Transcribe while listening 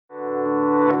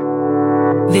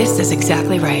This is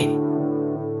exactly right.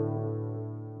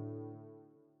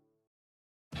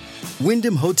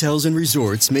 Wyndham Hotels and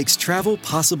Resorts makes travel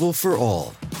possible for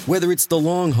all. Whether it's the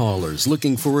long haulers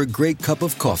looking for a great cup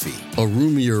of coffee, a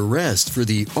roomier rest for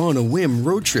the on-a-whim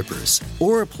road trippers,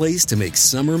 or a place to make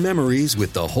summer memories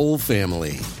with the whole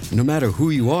family. No matter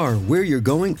who you are, where you're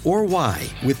going, or why,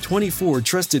 with 24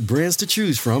 trusted brands to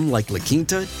choose from like La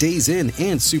Quinta, Days Inn,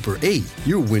 and Super 8,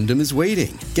 your Wyndham is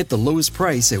waiting. Get the lowest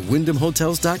price at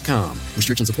wyndhamhotels.com.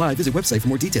 Restrictions apply. Visit website for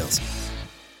more details.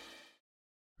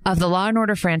 Of the Law &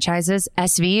 Order franchises,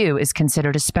 SVU is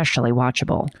considered especially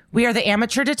watchable. We are the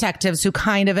amateur detectives who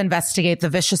kind of investigate the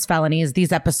vicious felonies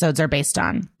these episodes are based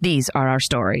on. These are our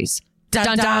stories.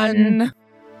 Dun dun!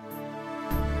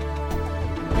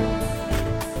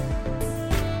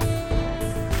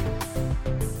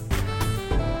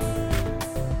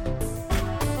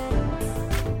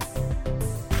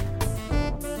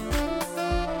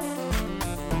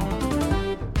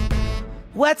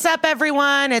 What's up,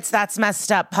 everyone? It's That's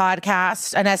Messed Up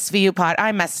podcast, an SVU pod.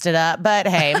 I messed it up, but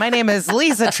hey, my name is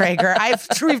Lisa Traeger.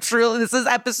 Truly, this is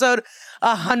episode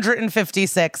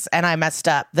 156, and I messed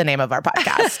up the name of our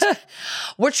podcast.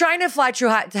 We're trying to fly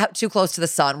too close to the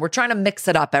sun. We're trying to mix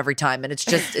it up every time, and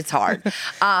it's hard. That's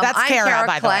I'm Kara,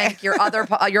 by Clank, the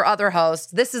way. your other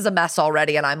host. This is a mess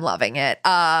already, and I'm loving it.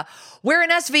 We're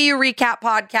an SVU recap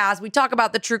podcast. We talk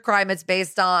about the true crime it's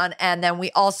based on, and then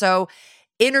we also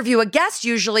interview a guest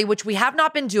usually, which we have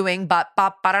not been doing, but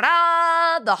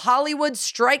the Hollywood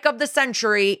strike of the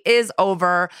century is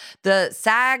over. The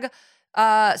SAG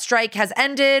strike has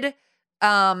ended.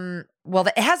 Well,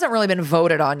 it hasn't really been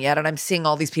voted on yet, and I'm seeing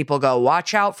all these people go,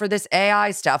 watch out for this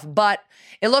AI stuff, but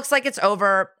it looks like it's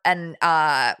over, and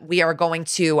we are going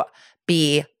to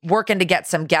be working to get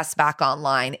some guests back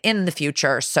online in the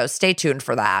future, so stay tuned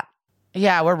for that.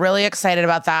 Yeah, we're really excited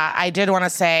about that. I did want to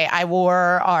say I wore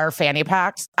our fanny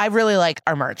packs. I really like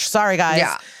our merch. Sorry, guys.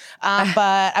 Yeah.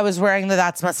 But I was wearing the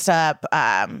That's Messed Up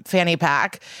fanny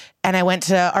pack, and I went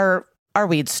to our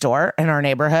weed store in our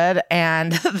neighborhood,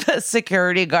 and the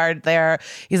security guard there,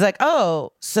 he's like,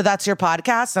 oh, so that's your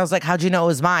podcast? And I was like, how'd you know it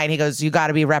was mine? He goes, you got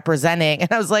to be representing.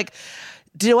 And I was like,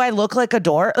 do I look like a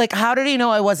dork? Like, how did he know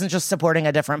I wasn't just supporting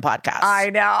a different podcast?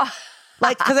 I know.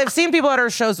 Like, because I've seen people at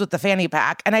our shows with the fanny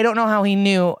pack, and I don't know how he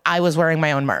knew I was wearing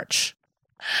my own merch.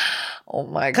 Oh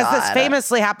my God. Because this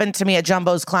famously happened to me at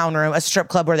Jumbo's Clown Room, a strip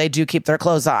club where they do keep their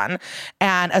clothes on.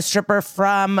 And a stripper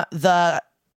from the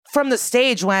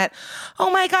stage went,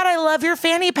 oh my God, I love your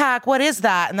fanny pack. What is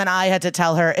that? And then I had to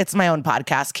tell her, it's my own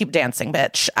podcast. Keep dancing,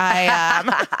 bitch.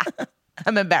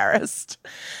 I'm embarrassed.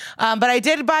 But I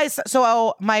did buy,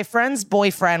 so my friend's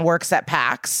boyfriend works at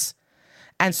PAX.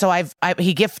 And so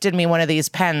he gifted me one of these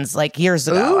pens like years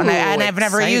ago. Ooh, and I've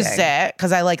never exciting. used it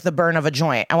because I like the burn of a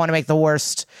joint. I want to make the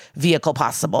worst vehicle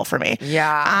possible for me.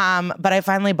 Yeah. But I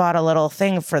finally bought a little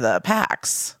thing for the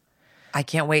PAX. I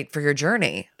can't wait for your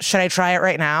journey. Should I try it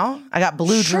right now? I got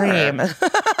Blue Sure. Dream.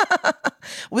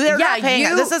 They're not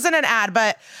paying. This isn't an ad,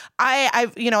 but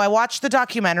I watched the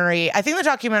documentary. I think the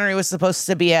documentary was supposed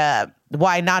to be a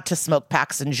why not to smoke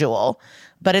Pax and Jewel.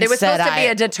 But it was supposed to be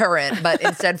a deterrent, but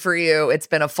instead for you, it's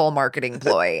been a full marketing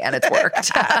ploy, and it's worked.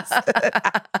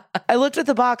 I looked at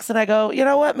the box and I go, you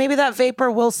know what? Maybe that vapor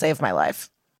will save my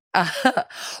life.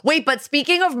 Wait, but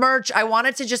speaking of merch, I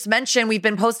wanted to just mention we've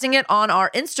been posting it on our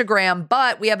Instagram,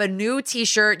 but we have a new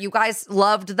t-shirt. You guys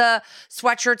loved the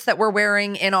sweatshirts that we're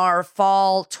wearing in our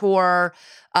fall tour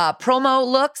promo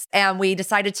looks, and we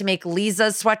decided to make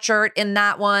Lisa's sweatshirt in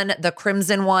that one, the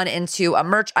crimson one, into a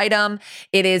merch item.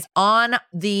 It is on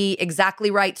the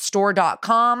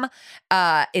exactlyrightstore.com.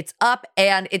 It's up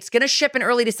and it's going to ship in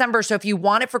early December. So if you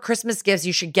want it for Christmas gifts,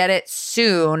 you should get it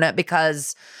soon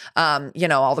because,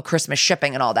 all the Christmas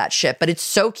shipping and all that shit. But it's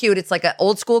so cute. It's like an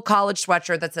old school college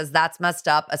sweatshirt that says That's Messed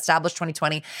Up, established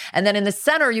 2020. And then in the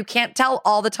center, you can't tell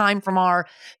all the time from our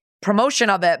promotion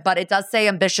of it, but it does say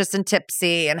ambitious and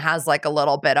tipsy and has like a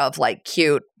little bit of like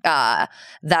cute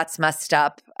That's Messed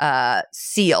Up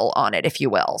seal on it, if you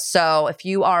will. So if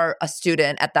you are a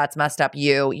student at That's Messed Up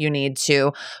you need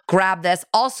to grab this.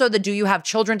 Also, the Do You Have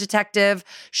Children Detective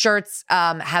shirts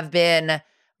have been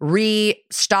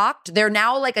restocked. They're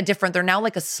now like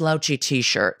a slouchy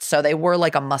t-shirt. So they were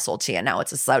like a muscle tee and now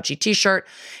it's a slouchy t-shirt.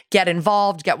 Get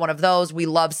involved, get one of those. We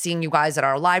love seeing you guys at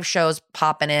our live shows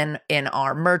popping in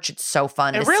our merch. It's so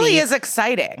fun to see. It really is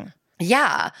exciting.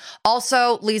 Yeah.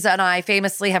 Also, Lisa and I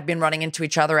famously have been running into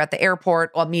each other at the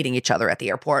airport, or meeting each other at the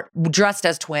airport, dressed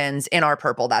as twins in our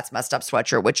purple That's Messed Up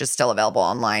sweatshirt, which is still available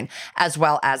online, as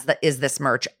well as the Is This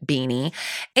Merch beanie.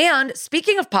 And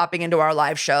speaking of popping into our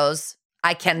live shows,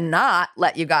 I cannot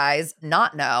let you guys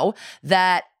not know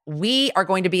that we are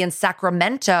going to be in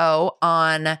Sacramento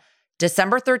on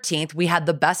December 13th. We had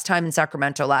the best time in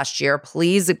Sacramento last year.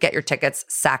 Please get your tickets,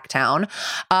 Sacktown.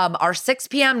 Our 6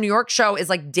 p.m. New York show is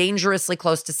like dangerously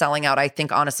close to selling out. I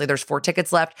think, honestly, there's 4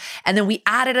 tickets left. And then we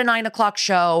added a 9 o'clock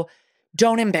show.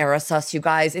 Don't embarrass us, you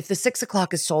guys. If the 6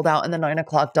 o'clock is sold out and the 9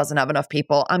 o'clock doesn't have enough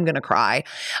people, I'm going to cry.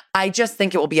 I just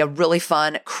think it will be a really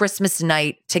fun Christmas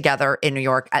night together in New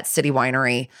York at City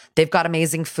Winery. They've got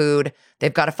amazing food.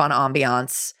 They've got a fun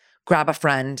ambiance. Grab a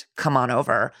friend. Come on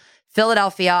over.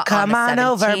 Philadelphia Come on the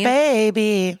 17th. over,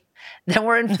 baby. Then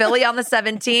we're in Philly on the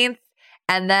 17th.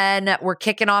 And then we're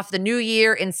kicking off the new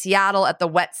year in Seattle at the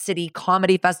Wet City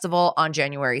Comedy Festival on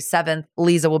January 7th.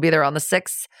 Lisa will be there on the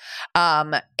 6th.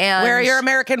 And wear your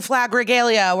American flag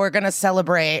regalia. We're going to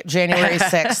celebrate January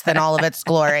 6th in all of its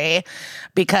glory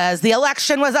because the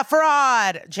election was a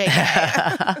fraud,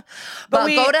 JK. but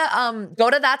go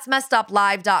to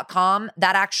that'smesseduplive.com.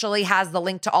 That actually has the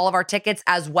link to all of our tickets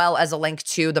as well as a link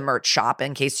to the merch shop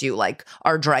in case you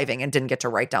are driving and didn't get to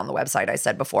write down the website I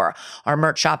said before. Our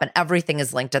merch shop and everything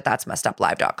is linked at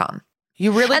that'smesseduplive.com.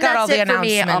 You really got all the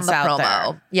announcements on the out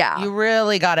promo. there. Yeah. You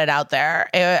really got it out there.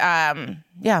 It's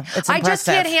impressive. I just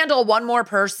can't handle one more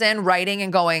person writing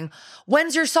and going,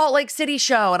 when's your Salt Lake City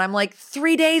show? And I'm like,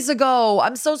 3 days ago.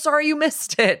 I'm so sorry you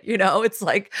missed it. It's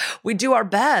like we do our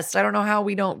best. I don't know how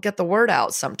we don't get the word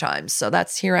out sometimes. So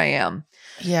here I am.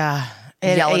 Yeah.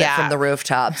 Yelling it from the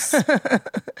rooftops.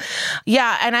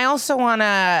 Yeah. And I also want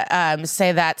to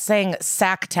say that saying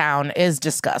Sacktown is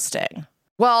disgusting.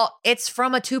 Well, it's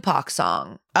from a Tupac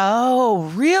song.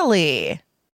 Oh, really?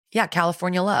 Yeah,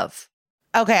 California Love.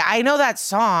 Okay, I know that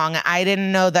song. I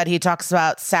didn't know that he talks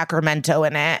about Sacramento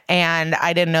in it, and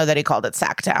I didn't know that he called it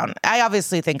Sacktown. I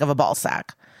obviously think of a ball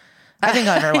sack. I think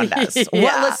everyone does. Yeah.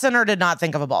 What listener did not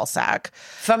think of a ball sack?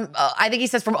 I think he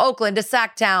says from Oakland to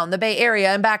Sacktown, the Bay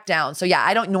Area, and back down. So yeah,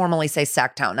 I don't normally say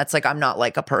Sacktown. That's I'm not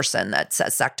like a person that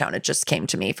says Sacktown. It just came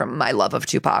to me from my love of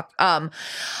Tupac. I'm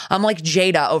like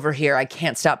Jada over here. I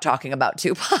can't stop talking about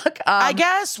Tupac. I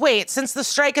guess, since the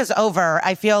strike is over,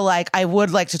 I feel like I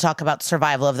would like to talk about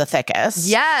Survival of the Thickest.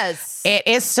 Yes. It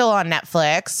is still on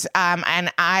Netflix,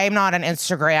 and I'm not on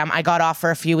Instagram. I got off for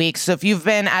a few weeks. So if you've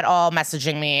been at all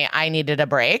messaging me, I needed a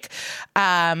break.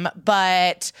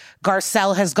 But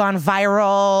Garcelle has gone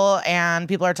viral and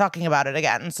people are talking about it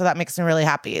again. So that makes me really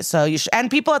happy. So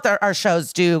and people at our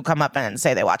shows do come up and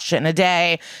say they watched it in a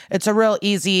day. It's a real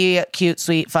easy, cute,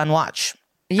 sweet, fun watch.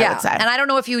 Yeah. And I don't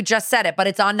know if you just said it, but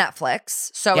it's on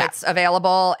Netflix. So it's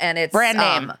available and it's brand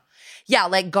name. Yeah,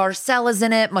 Garcelle is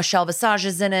in it. Michelle Visage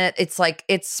is in it.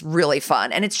 It's really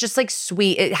fun. And it's just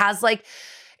sweet. It has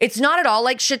it's not at all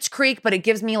like Schitt's Creek, but it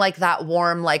gives me that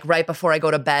warm, right before I go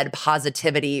to bed,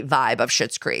 positivity vibe of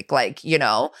Schitt's Creek.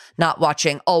 Not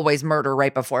watching Always Murder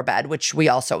right before bed, which we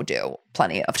also do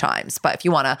plenty of times. But if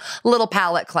you want a little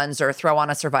palate cleanser, throw on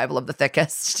a Survival of the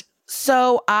Thickest.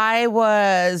 So I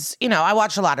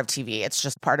watch a lot of TV. It's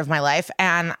just part of my life.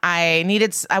 And and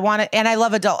I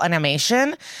love adult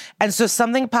animation. And so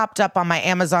something popped up on my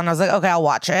Amazon. I was like, okay, I'll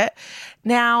watch it.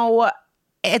 Now,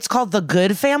 it's called The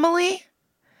Good Family.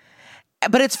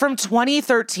 But it's from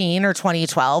 2013 or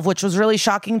 2012, which was really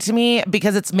shocking to me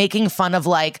because it's making fun of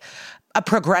a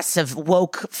progressive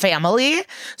woke family.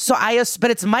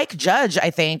 But it's Mike Judge, I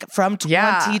think, from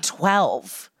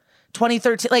 2012.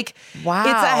 2013, wow.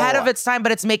 It's ahead of its time,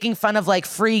 but it's making fun of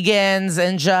freegans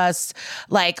and just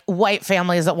white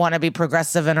families that want to be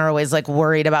progressive and are always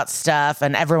worried about stuff,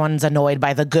 and everyone's annoyed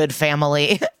by the good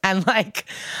family. And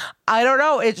I don't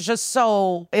know, it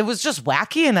was just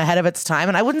wacky and ahead of its time.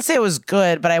 And I wouldn't say it was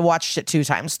good, but I watched it 2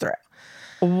 times through.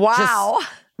 Wow.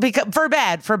 Because for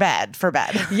bad.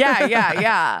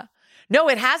 Yeah. No,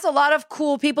 it has a lot of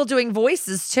cool people doing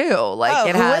voices too. Who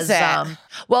is it?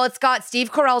 Well, it's got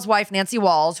Steve Carell's wife, Nancy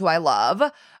Walls, who I love.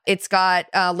 It's got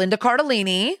Linda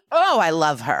Cardellini. Oh, I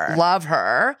love her. Love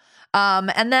her.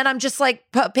 And then I'm just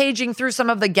paging through some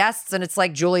of the guests, and it's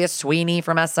Julia Sweeney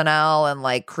from SNL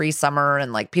and Cree Summer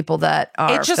and people that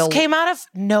are. It just came out of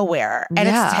nowhere, and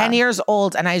it's 10 years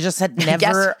old, and I just had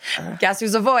never. Guess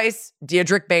who's a voice?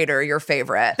 Diedrich Bader, your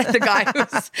favorite, the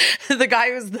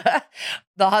guy who's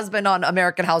the husband on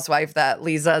American Housewife that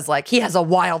Lisa is he has a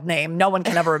wild name. No one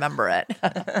can ever remember it.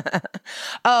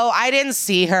 Oh, I didn't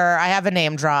see her. I have a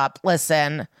name drop.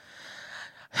 Listen.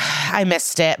 I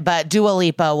missed it, but Dua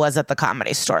Lipa was at the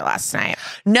Comedy Store last night.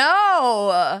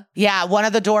 No. Yeah, one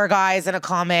of the door guys in a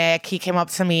comic, he came up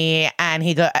to me and And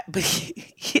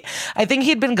I think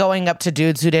he'd been going up to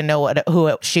dudes who didn't know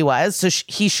who she was. So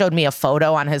he showed me a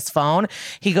photo on his phone.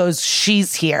 He goes,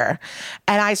 she's here.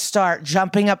 And I start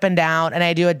jumping up and down, and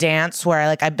I do a dance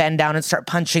where I bend down and start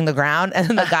punching the ground. And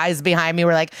then the guys behind me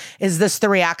were like, is this the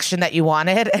reaction that you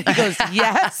wanted? And he goes,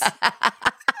 yes.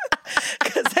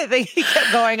 Because I think he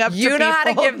kept going up to people. You know how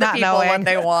to give the people what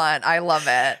they want. I love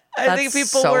it. I think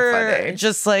people were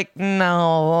just like,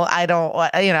 no, I don't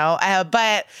want,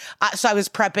 so I was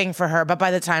prepping for her. But by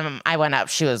the time I went up,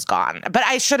 she was gone. But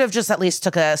I should have just at least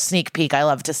took a sneak peek. I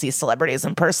love to see celebrities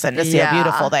in person to see how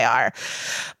beautiful they are.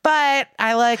 But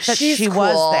I like that she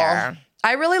was there.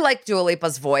 I really like Dua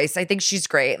Lipa's voice. I think she's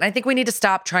great. And I think we need to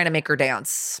stop trying to make her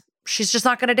dance. She's just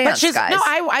not going to dance, guys. No,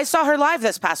 I saw her live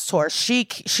this past tour. She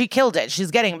killed it. She's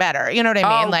getting better. You know what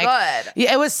I mean? Good.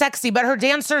 Yeah, it was sexy, but her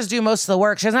dancers do most of the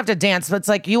work. She doesn't have to dance, but it's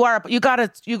like you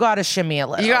gotta shimmy a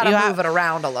little. You gotta move it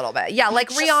around a little bit. Yeah, like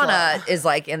Rihanna is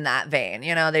like in that vein.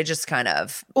 They just kind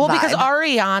of vibe. Because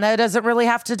Ariana doesn't really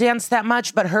have to dance that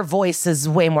much, but her voice is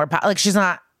way more she's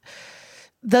not.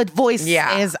 The voice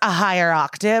is a higher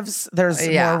octaves. There's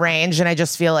more range. And I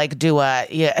just feel like Dua,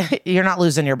 you're not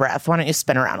losing your breath. Why don't you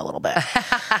spin around a little bit?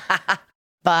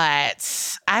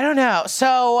 But I don't know.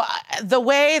 So the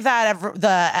way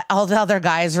that all the other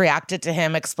guys reacted to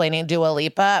him explaining Dua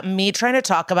Lipa, me trying to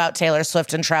talk about Taylor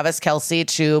Swift and Travis Kelce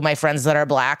to my friends that are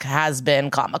Black has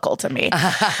been comical to me.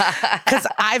 Because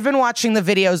I've been watching the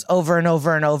videos over and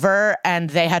over and over, and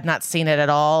they had not seen it at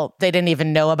all. They didn't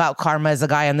even know about Karma as a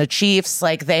guy on the Chiefs.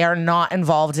 They are not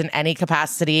involved in any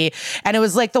capacity. And it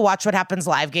was like the Watch What Happens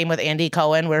live game with Andy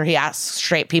Cohen, where he asks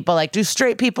straight people, do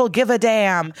straight people give a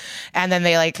damn? And then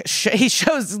they he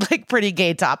shows pretty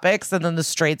gay topics, and then the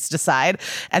straights decide.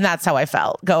 And that's how I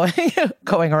felt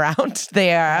going around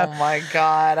there. Oh my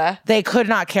God. They could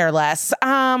not care less.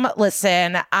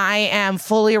 Listen, I am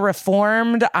fully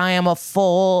reformed. I am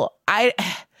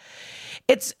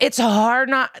it's hard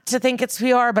not to think it's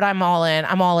PR, but I'm all in.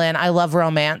 I love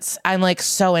romance. I'm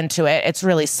so into it. It's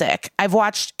really sick. I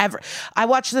watched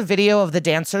the video of the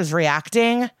dancers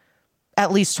reacting at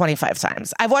least 25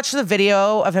 times. I've watched the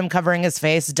video of him covering his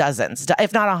face dozens,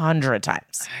 if not 100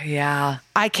 times. Yeah.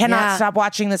 I cannot stop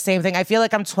watching the same thing. I feel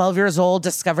like I'm 12 years old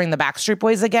discovering the Backstreet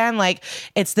Boys again.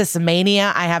 It's this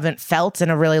mania I haven't felt in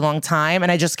a really long time,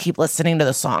 and I just keep listening to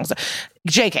the songs.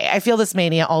 JK, I feel this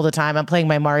mania all the time. I'm playing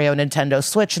my Mario Nintendo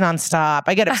Switch nonstop.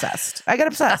 I get obsessed.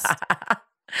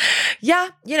 Yeah,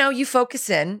 you focus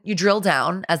in, you drill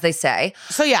down, as they say.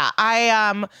 So yeah,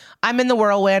 I'm in the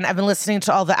whirlwind. I've been listening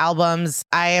to all the albums.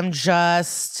 I'm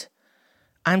just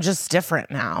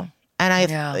different now. And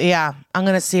I'm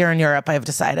going to see her in Europe, I've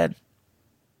decided.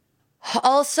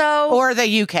 Also, or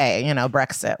the UK,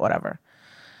 Brexit, whatever.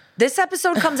 This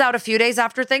episode comes out a few days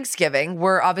after Thanksgiving.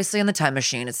 We're obviously in the time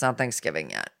machine. It's not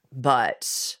Thanksgiving yet,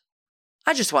 but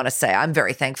I just want to say I'm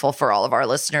very thankful for all of our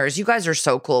listeners. You guys are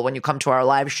so cool when you come to our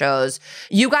live shows.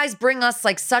 You guys bring us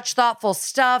such thoughtful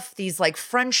stuff, these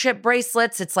friendship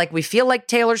bracelets. It's we feel like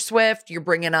Taylor Swift. You're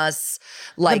bringing us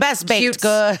the best baked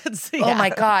goods. Oh my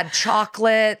God,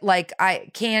 chocolate,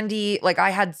 candy.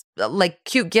 I had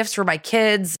cute gifts for my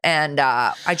kids, and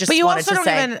I just but you wanted also to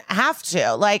say, don't even have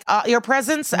to. Your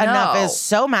presence enough is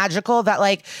so magical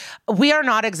that we are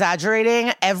not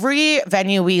exaggerating. Every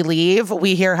venue we leave,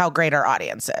 we hear how great our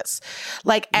audience is.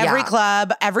 Every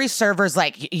club, every server's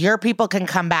your people can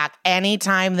come back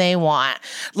anytime they want.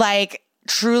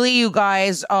 Truly, you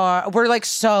guys we're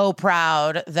so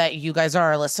proud that you guys are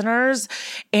our listeners,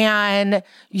 and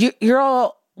you're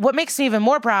all. What makes me even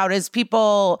more proud is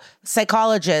people,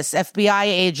 psychologists, FBI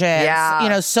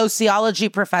agents, sociology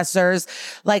professors,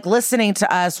 listening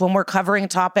to us when we're covering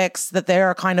topics that they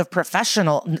are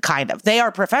they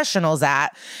are professionals at,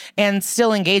 and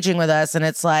still engaging with us. And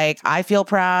it's I feel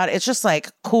proud. It's just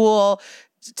cool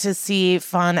to see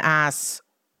fun ass,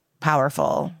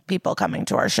 powerful people coming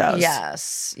to our shows.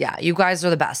 Yes. Yeah. You guys are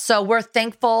the best. So we're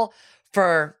thankful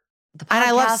for the podcast. And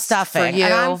I love stuffing. For you.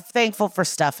 And I'm thankful for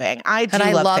stuffing. I love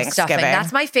Thanksgiving. Stuffing.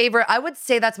 That's my favorite. I would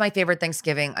say that's my favorite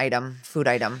Thanksgiving food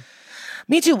item.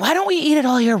 Me too. Why don't we eat it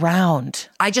all year round?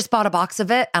 I just bought a box of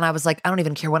it, and I was I don't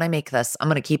even care when I make this. I'm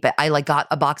going to keep it. I got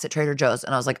a box at Trader Joe's,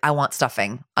 and I was I want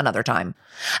stuffing another time.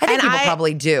 I think people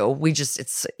probably do. We just,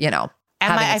 it's,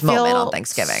 having its moment on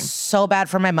Thanksgiving. So bad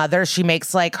for my mother. She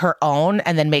makes her own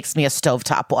and then makes me a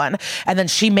stovetop one. And then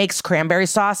she makes cranberry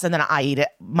sauce and then I eat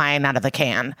mine out of the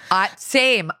can.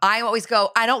 Same. I always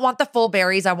go, I don't want the full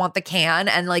berries. I want the can.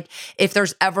 And if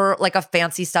there's ever a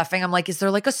fancy stuffing, I'm is there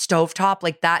a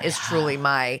stovetop? That is truly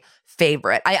my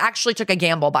favorite. I actually took a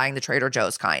gamble buying the Trader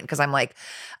Joe's kind because I'm like,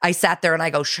 I sat there and I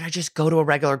go, should I just go to a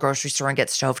regular grocery store and get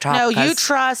stovetop? No, you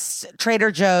trust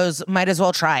Trader Joe's. Might as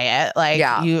well try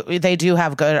it. They do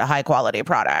have good, high quality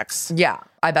products. Yeah,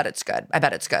 I bet it's good. And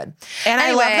anyway,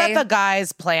 I love that the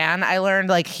guy's plan. I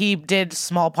learned he did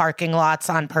small parking lots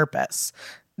on purpose.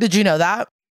 Did you know that?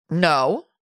 No.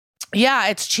 Yeah,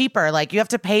 it's cheaper. You have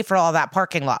to pay for all that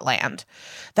parking lot land.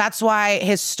 That's why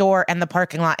his store and the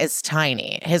parking lot is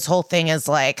tiny. His whole thing is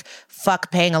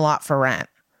fuck paying a lot for rent.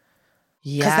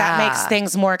 Yeah. Because that makes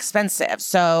things more expensive.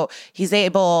 So he's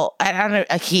able, I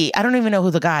don't even know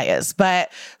who the guy is,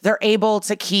 but they're able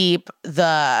to keep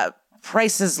the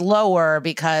prices lower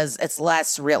because it's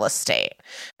less real estate.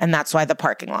 And that's why the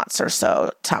parking lots are so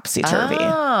topsy-turvy.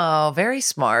 Oh, very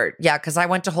smart. Yeah, because I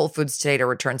went to Whole Foods today to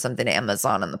return something to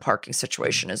Amazon and the parking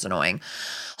situation is annoying.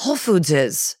 Whole Foods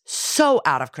is so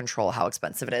out of control how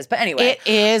expensive it is. But anyway. It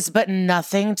is, but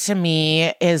nothing to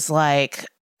me is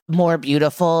more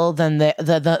beautiful than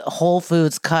the Whole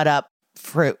Foods cut up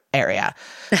fruit area.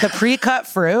 The pre-cut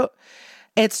fruit.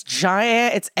 It's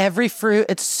giant. It's every fruit.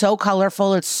 It's so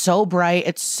colorful. It's so bright.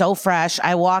 It's so fresh.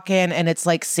 I walk in and it's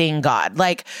like seeing God.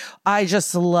 I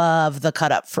just love the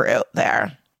cut up fruit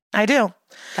there. I do.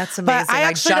 That's amazing. But I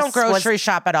actually don't grocery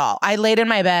shop at all. I laid in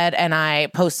my bed and I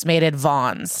Postmated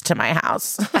Vons to my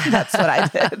house. That's what I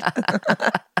did.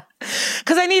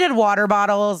 Because I needed water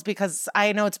bottles because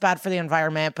I know it's bad for the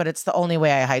environment, but it's the only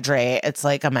way I hydrate. It's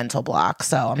like a mental block.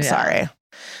 So I'm sorry.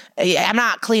 I'm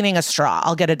not cleaning a straw.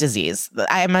 I'll get a disease.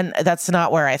 That's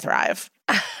not where I thrive.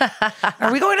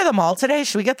 Are we going to the mall today?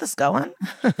 Should we get this going?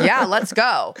 Yeah, let's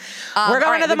go. We're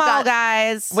going to the mall,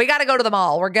 guys. We got to go to the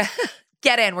mall. We're going to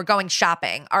get in. We're going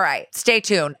shopping. All right. Stay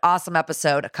tuned. Awesome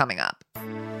episode coming up.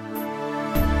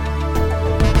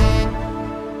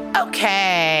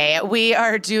 Okay, we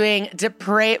are doing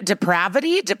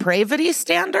Depravity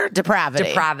Standard?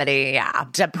 Depravity, yeah.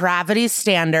 Depravity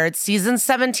Standard, Season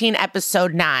 17,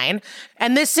 Episode 9.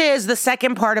 And this is the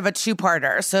second part of a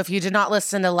two-parter. So if you did not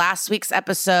listen to last week's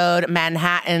episode,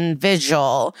 Manhattan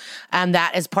Vigil,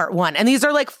 that is part 1. And these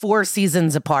are 4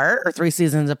 seasons apart or 3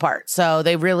 seasons apart. So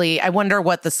they really, I wonder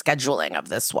what the scheduling of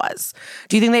this was.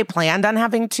 Do you think they planned on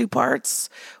having 2 parts?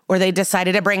 Or they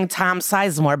decided to bring Tom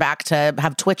Sizemore back to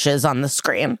have twitches on the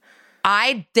screen?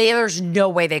 There's no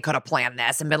way they could have planned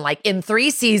this and been like, in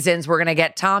 3 seasons, we're going to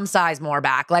get Tom Sizemore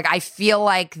back. I feel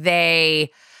like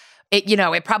it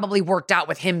probably worked out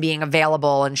with him being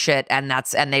available and shit. And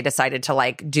they decided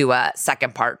to do a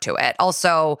second part to it.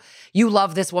 Also, you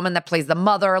love this woman that plays the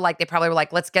mother. They probably were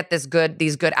let's get these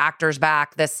good actors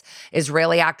back. This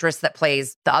Israeli actress that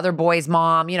plays the other boy's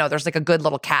mom. There's a good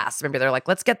little cast. Maybe they're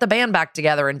let's get the band back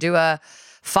together and do a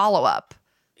follow-up.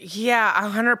 Yeah,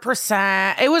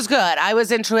 100%. It was good. I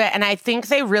was into it. And I think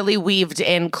they really weaved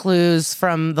in clues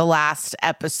from the last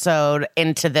episode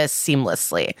into this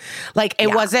seamlessly.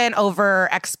 It wasn't over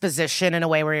exposition in a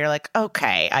way where you're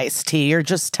okay, Ice-T, you're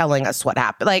just telling us what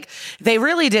happened. They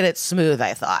really did it smooth,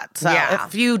 I thought. So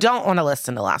if you don't want to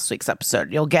listen to last week's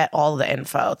episode, you'll get all the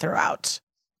info throughout.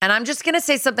 And I'm just going to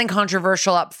say something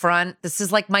controversial up front. This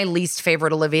is my least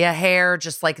favorite Olivia hair,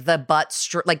 just the butt,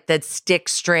 the stick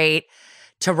straight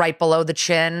to right below the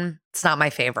chin. It's not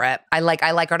my favorite. I like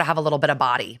her to have a little bit of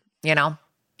body,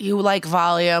 You like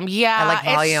volume. Yeah. I like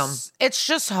volume. It's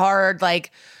just hard.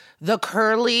 The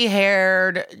curly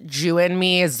haired Jew in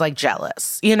me is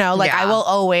jealous. I will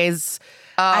always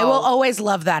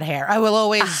love that hair. I will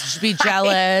always be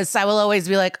jealous. I will always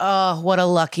be oh, what a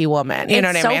lucky woman. You know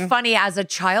what I mean? It's so funny. As a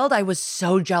child, I was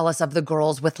so jealous of the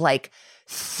girls with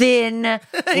thin,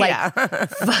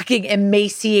 fucking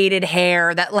emaciated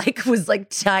hair that was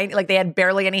tiny, they had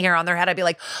barely any hair on their head. I'd be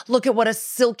look at what a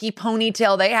silky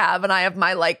ponytail they have. And I have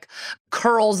my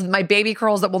curls, my baby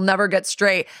curls that will never get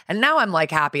straight. And now I'm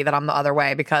happy that I'm the other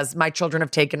way because my children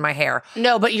have taken my hair.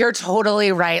 No, but you're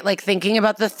totally right. Thinking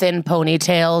about the thin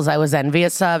ponytails I was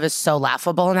envious of is so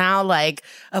laughable now.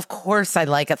 Of course I'd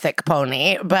like a thick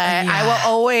pony, but I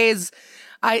will always...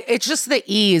 it's just the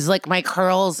ease. My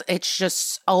curls, it's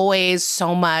just always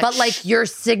so much. But your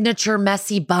signature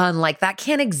messy bun, that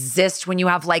can't exist when you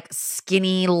have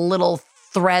skinny little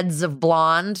threads of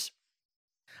blonde.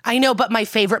 I know, but my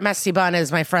favorite messy bun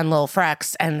is my friend Lil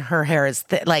Frex, and her hair is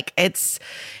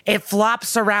it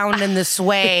flops around in this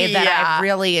way that I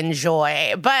really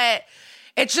enjoy. But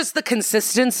it's just the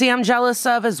consistency I'm jealous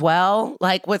of as well.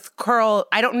 With curl,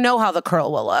 I don't know how the curl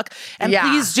will look. And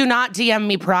please do not DM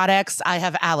me products. I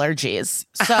have allergies.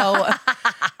 So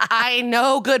I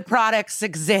know good products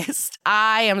exist.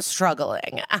 I am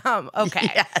struggling.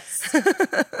 Okay. Yes.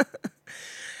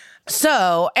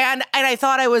 So, and I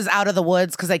thought I was out of the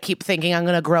woods because I keep thinking I'm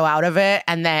going to grow out of it.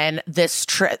 And then this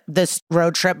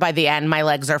road trip, by the end, my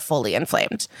legs are fully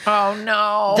inflamed. Oh,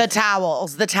 no. The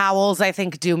towels, I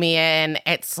think, do me in.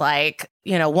 It's like,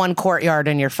 one courtyard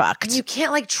and you're fucked. And you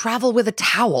can't like travel with a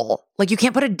towel. Like you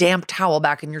can't put a damp towel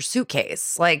back in your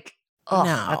suitcase. Like, oh,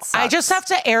 no, I just have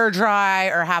to air dry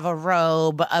or have a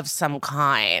robe of some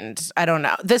kind. I don't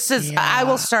know. I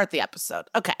will start the episode.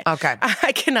 Okay.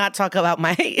 I cannot talk about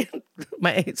my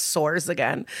sores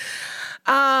again.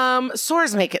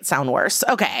 Sores make it sound worse.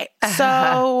 Okay.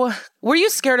 So were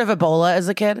you scared of Ebola as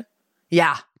a kid?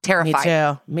 Yeah.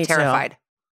 Terrified. Me too. Terrified.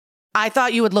 I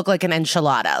thought you would look like an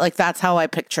enchilada. Like that's how I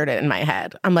pictured it in my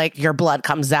head. I'm like, your blood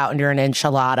comes out and you're an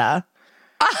enchilada.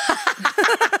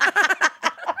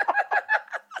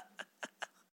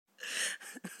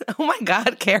 Oh my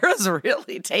God, Kara's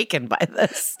really taken by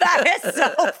this. That is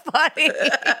so funny.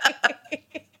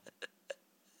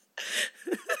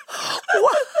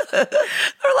 They're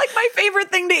like my favorite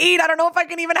thing to eat. I don't know if I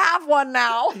can even have one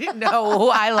now. No,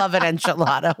 I love an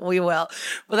enchilada. We will.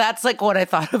 But that's like what I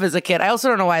thought of as a kid. I also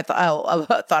don't know why I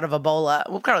thought of Ebola.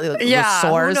 Well, probably like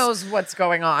sores. Who knows what's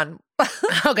going on?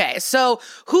 Okay, so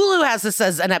Hulu has this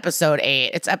as an episode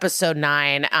 8. It's episode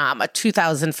 9,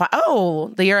 2005.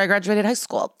 Oh, the year I graduated high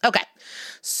school. Okay.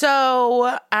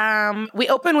 So we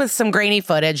open with some grainy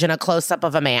footage and a close-up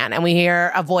of a man, and we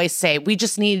hear a voice say, "We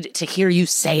just need to hear you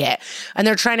say it." And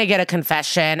they're trying to get a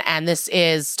confession, and this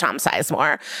is Tom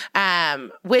Sizemore,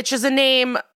 which is a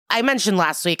name I mentioned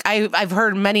last week. I've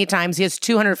heard many times. He has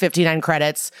 259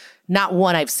 credits, not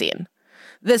one I've seen.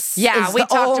 This is we the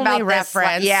talked only about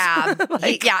reference. This.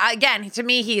 Yeah. Again, to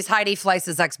me, he's Heidi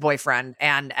Fleiss's ex-boyfriend,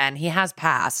 and he has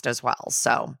passed as well,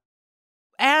 so...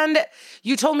 And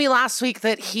you told me last week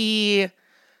that he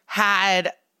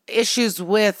had issues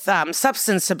with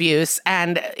substance abuse,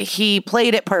 and he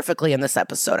played it perfectly in this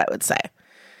episode, I would say.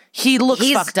 He looks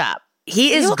fucked up.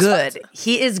 He is good.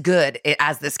 He is good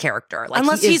as this character. Like,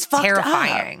 unless he's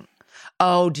terrifying.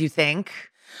 Oh, do you think?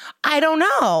 I don't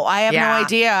know. I have no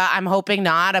idea. I'm hoping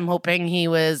not. I'm hoping he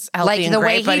was healthy and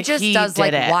great, way he just does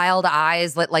like wild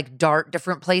eyes, like dart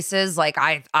different places. Like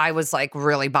I was like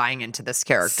really buying into this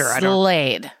character.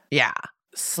 Slade.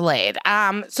 Slade.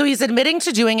 So he's admitting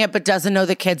to doing it, but doesn't know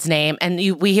the kid's name. And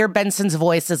we hear Benson's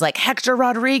voice is like, Hector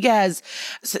Rodriguez.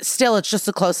 Still, it's just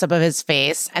a close-up of his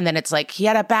face. And then it's like, he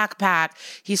had a backpack.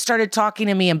 He started talking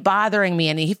to me and bothering me,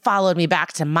 and he followed me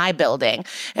back to my building.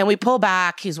 And we pull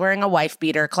back. He's wearing a wife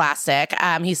beater, classic.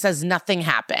 He says, nothing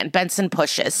happened. Benson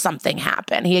pushes, something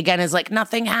happened. He again is like,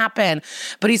 nothing happened.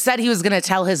 But he said he was going to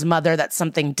tell his mother that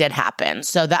something did happen.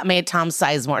 So that made Tom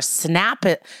Sizemore snap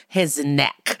his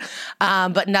neck.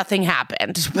 But nothing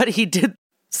happened. But he did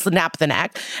snap the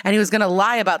neck, and he was going to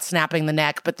lie about snapping the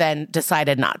neck, but then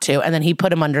decided not to. And then he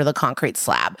put him under the concrete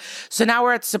slab. So now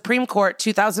we're at Supreme Court,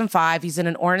 2005. He's in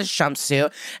an orange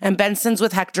jumpsuit, and Benson's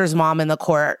with Hector's mom in the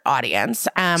court audience.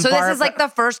 So this is like the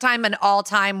first time in all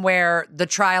time where the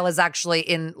trial is actually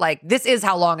in, like, this is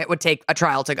how long it would take a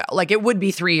trial to go. Like, it would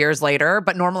be 3 years later,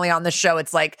 but normally on the show,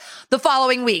 it's like the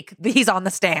following week, he's on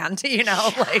the stand,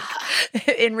 like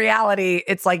in reality,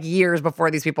 it's like years before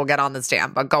these people get on the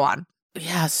stand, but go on.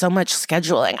 Yeah, so much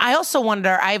scheduling. I also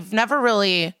wonder, I've never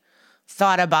really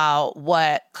thought about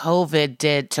what COVID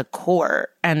did to court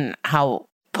and how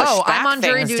pushed back I'm on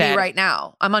jury things duty did. right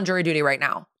now. I'm on jury duty right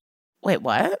now. Wait,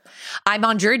 what? I'm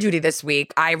on jury duty this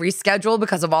week. I rescheduled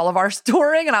because of all of our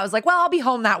touring, and I was like, well, I'll be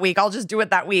home that week. I'll just do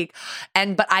it that week.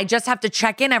 But I just have to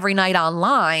check in every night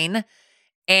online,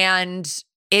 and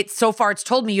so far it's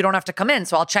told me you don't have to come in.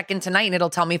 So I'll check in tonight, and it'll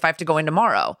tell me if I have to go in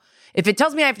tomorrow. If it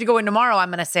tells me I have to go in tomorrow,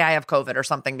 I'm going to say I have COVID or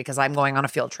something because I'm going on a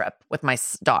field trip with my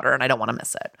daughter and I don't want to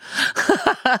miss it.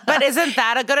 But isn't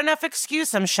that a good enough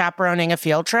excuse? I'm chaperoning a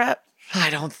field trip. I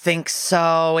don't think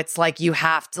so. It's like you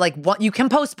have to, like, what you can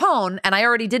postpone, and I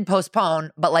already did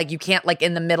postpone, but like you can't, like,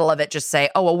 in the middle of it just say,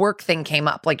 oh, a work thing came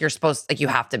up. Like, you're supposed, like, you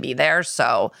have to be there.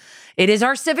 So it is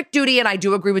our civic duty, and I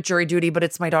do agree with jury duty, but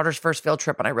it's my daughter's first field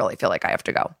trip, and I really feel like I have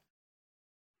to go.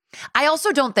 I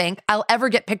also don't think I'll ever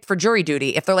get picked for jury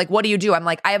duty. If they're like, what do you do? I'm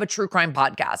like, I have a true crime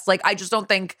podcast. Like, I just don't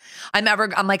think I'm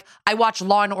like, I watch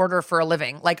Law and Order for a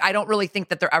living. Like, I don't really think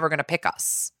that they're ever going to pick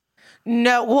us.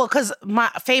 No, well, because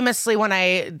famously when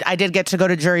I did get to go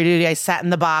to jury duty, I sat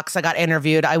in the box, I got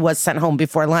interviewed, I was sent home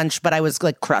before lunch, but I was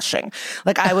like crushing.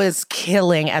 Like I was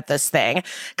killing at this thing.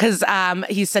 Because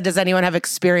he said, does anyone have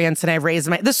experience? And I raised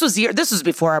this was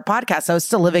before our podcast. I was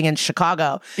still living in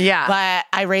Chicago. Yeah. But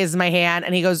I raised my hand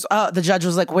and he goes, oh, the judge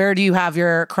was like, where do you have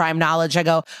your crime knowledge? I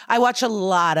go, I watch a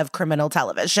lot of criminal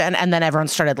television. And then everyone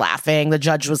started laughing. The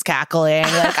judge was cackling.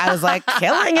 Like I was like,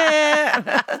 killing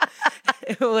it.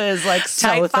 It was like so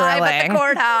Tight five thrilling. at the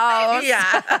courthouse.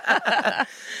 Yeah.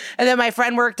 And then my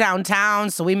friend worked downtown,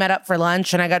 so we met up for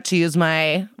lunch and I got to use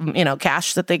my,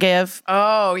 cash that they give.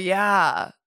 Oh,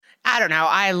 yeah. I don't know.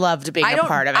 I loved being a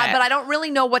part of it. But I don't really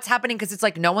know what's happening because it's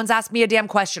like no one's asked me a damn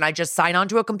question. I just sign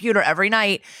onto a computer every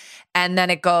night and then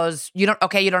it goes, you don't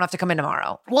have to come in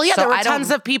tomorrow. Well, yeah, So there were I don't- tons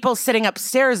of people sitting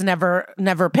upstairs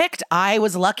never picked. I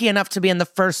was lucky enough to be in the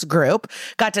first group,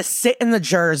 got to sit in the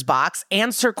juror's box,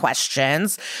 answer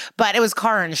questions, but it was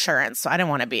car insurance, so I didn't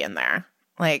want to be in there.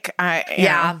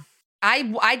 Yeah.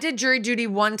 I did jury duty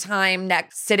one time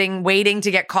waiting to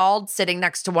get called, sitting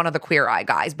next to one of the Queer Eye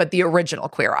guys, but the original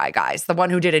Queer Eye guys, the one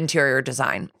who did interior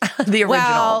design, the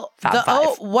original Fab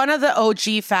Five. One of the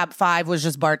OG Fab Five was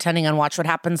just bartending on Watch What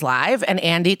Happens Live, and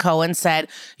Andy Cohen said,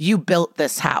 "You built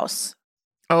this house."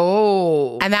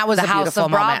 Oh, and that was the a House beautiful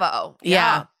of moment. Bravo.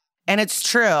 Yeah. And it's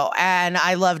true. And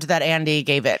I loved that Andy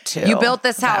gave it to You built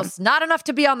this them. house, not enough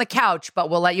to be on the couch,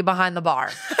 but we'll let you behind the bar.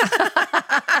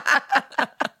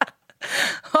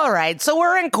 All right. So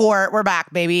we're in court. We're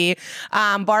back, baby.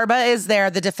 Barba is there.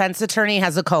 The defense attorney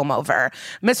has a comb over.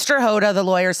 Mr. Hoda, the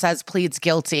lawyer, says pleads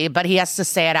guilty, but he has to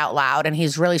say it out loud, and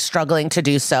he's really struggling to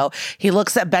do so. He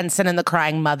looks at Benson and the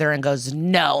crying mother and goes,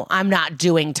 "No, I'm not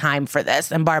doing time for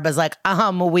this." And Barba's like,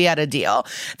 we had a deal.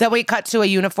 Then we cut to a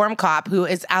uniformed cop who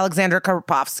is Alexander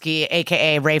Karpovsky,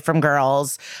 a.k.a. Ray from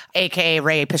Girls, a.k.a.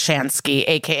 Ray Pashansky,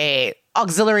 a.k.a.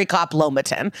 Auxiliary Cop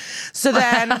Lomatin. So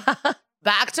then...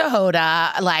 Back to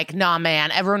Hoda, like, nah, man,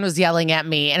 everyone was yelling at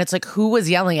me. And it's like, who was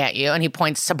yelling at you? And he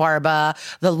points to Barba,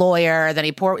 the lawyer. Then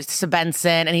he points to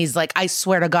Benson. And he's like, I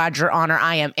swear to God, Your Honor,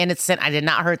 I am innocent. I did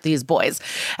not hurt these boys.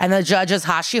 And the judge is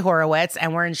Hashi Horowitz,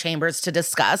 and we're in chambers to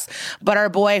discuss. But our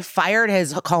boy fired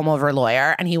his comb-over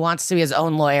lawyer, and he wants to be his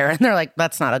own lawyer. And they're like,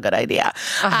 that's not a good idea.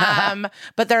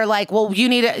 But they're like, well,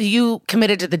 you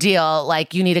committed to the deal.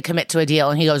 Like, you need to commit to a deal.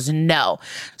 And he goes, no.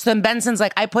 So then Benson's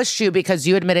like, I pushed you because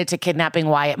you admitted to kidnapping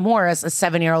Wyatt Morris, a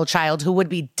 7-year-old child who would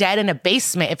be dead in a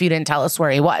basement if you didn't tell us where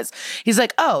he was. He's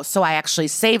like, oh, so I actually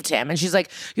saved him. And she's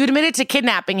like, you admitted to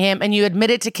kidnapping him and you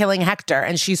admitted to killing Hector.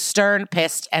 And she's stern,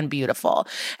 pissed, and beautiful.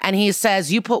 And he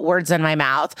says, you put words in my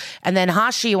mouth. And then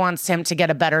Hashi wants him to get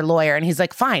a better lawyer. And he's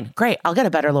like, fine, great, I'll get a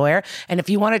better lawyer. And if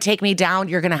you want to take me down,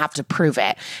 you're going to have to prove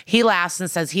it. He laughs and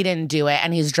says he didn't do it.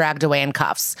 And he's dragged away in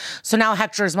cuffs. So now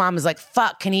Hector's mom is like,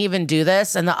 fuck, can he even do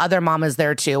this? And the other mom is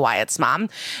there too, Wyatt's mom.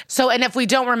 And if we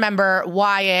don't remember,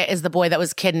 Wyatt is the boy that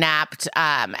was kidnapped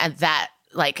and that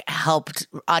helped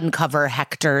uncover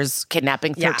Hector's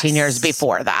kidnapping 13 years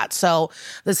before that. So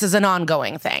this is an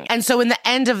ongoing thing. And so in the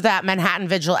end of that Manhattan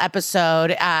Vigil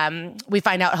episode, we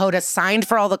find out Hoda signed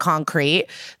for all the concrete,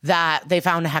 that they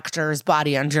found Hector's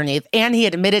body underneath, and he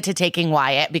admitted to taking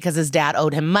Wyatt because his dad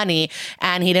owed him money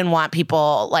and he didn't want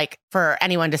people for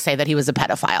anyone to say that he was a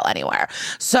pedophile anywhere.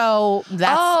 So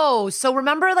that's... so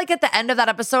remember at the end of that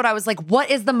episode, I was like,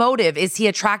 what is the motive? Is he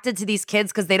attracted to these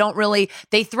kids? Because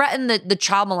they threaten the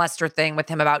child molester thing with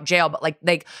him about jail, but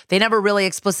they never really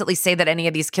explicitly say that any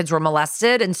of these kids were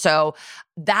molested. And so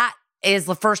that is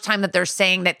the first time that they're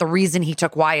saying that the reason he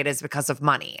took Wyatt is because of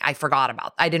money. I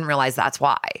didn't realize that's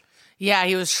why. Yeah,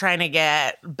 he was trying to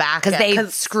get back. Because they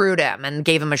screwed him and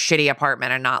gave him a shitty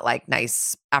apartment and not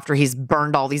nice after he's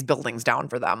burned all these buildings down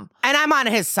for them. And I'm on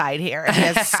his side here. He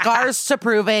has scars to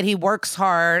prove it. He works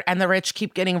hard and the rich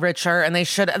keep getting richer, and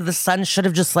the son should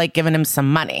have just given him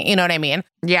some money. You know what I mean?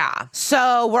 Yeah.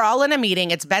 So we're all in a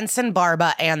meeting. It's Benson,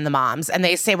 Barba, and the moms. And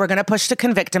they say, we're going to push to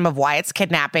convict him of Wyatt's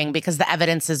kidnapping because the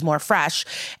evidence is more fresh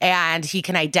and he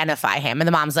can identify him. And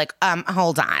the mom's like,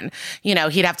 hold on.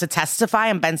 He'd have to testify.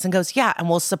 And Benson goes, yeah, and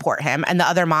we'll support him. And the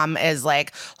other mom is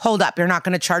like, hold up, you're not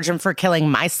going to charge him for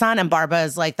killing my son? And Barba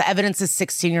is like, the evidence is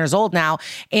 16 years old now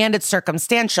and it's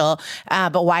circumstantial.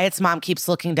 But Wyatt's mom keeps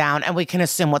looking down and we can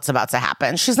assume what's about to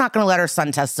happen. She's not going to let her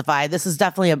son testify. This is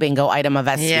definitely a bingo item of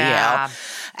SVU. Yeah.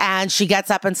 And she gets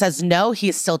up and says, no,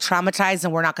 he's still traumatized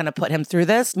and we're not going to put him through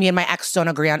this. Me and my ex don't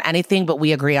agree on anything, but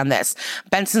we agree on this.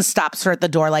 Benson stops her at the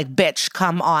door like, bitch,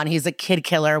 come on. He's a kid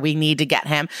killer. We need to get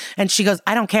him. And she goes,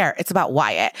 I don't care. It's about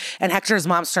Wyatt. And Hector's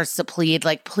mom starts to plead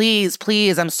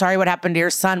please, I'm sorry what happened to your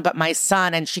son, but my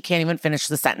son. And she can't even finish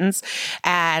the sentence.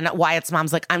 And Wyatt's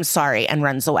mom's like, I'm sorry, and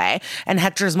runs away. And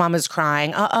Hector's mom is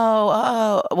crying.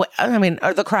 I mean,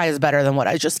 the cry is better than what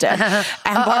I just did.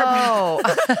 And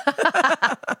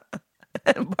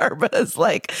And Barba is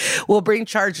like, we'll bring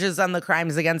charges on the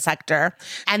crimes against Hector.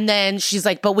 And then she's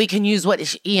like, but we can use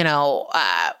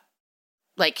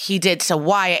like he did to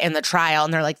Wyatt in the trial.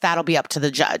 And they're like, that'll be up to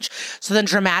the judge. So then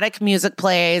dramatic music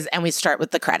plays and we start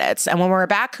with the credits. And when we're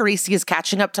back, Carisi is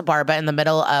catching up to Barba in the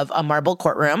middle of a marble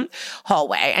courtroom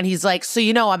hallway. And he's like, so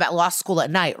you know I'm at law school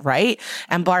at night, right?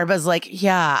 And Barba's like,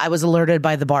 yeah, I was alerted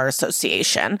by the Bar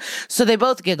Association. So they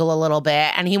both giggle a little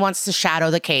bit and he wants to shadow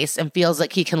the case and feels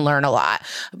like he can learn a lot.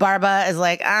 Barba is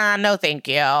like, no, thank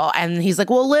you. And he's like,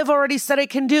 well, Liv already said I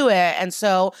can do it. And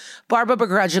so Barba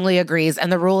begrudgingly agrees.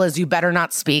 And the rule is you better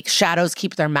not speak. Shadows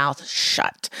keep their mouth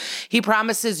shut. He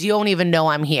promises you don't even know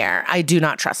I'm here. I do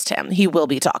not trust him. He will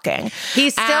be talking.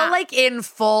 He's still like in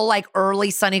full like early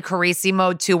Sonny Carisi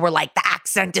mode too, where like the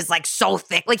accent is like so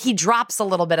thick. Like he drops a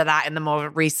little bit of that in the more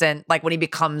recent, like when he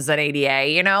becomes an ADA,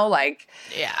 you know, like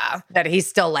that he's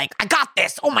still like, I got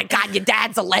this. Oh my God, your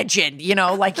dad's a legend, you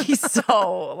know, like he's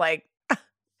so like.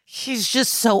 He's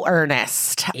just so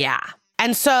earnest. Yeah.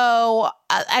 And so,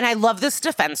 and I love this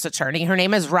defense attorney. Her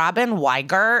name is Robin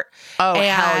Weigert. Oh, hell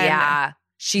yeah.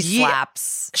 She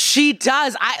slaps. She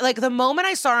does. The moment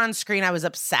I saw her on screen, I was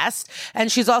obsessed.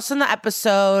 And she's also in the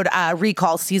episode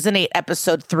Recall, season 8,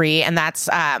 episode 3. And that's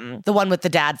the one with the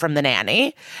dad from The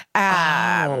Nanny.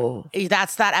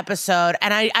 That's that episode.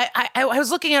 And I was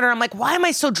looking at her. I'm like, why am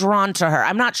I so drawn to her?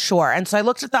 I'm not sure. And so I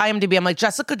looked at the IMDb. I'm like,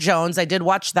 Jessica Jones. I did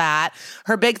watch that.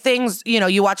 Her big things, you know,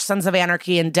 you watch Sons of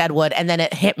Anarchy and Deadwood. And then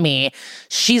it hit me.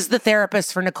 She's the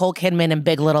therapist for Nicole Kidman in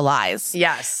Big Little Lies.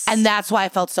 Yes. And that's why I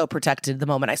felt so protected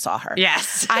the moment I saw her.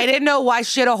 Yes. I didn't know why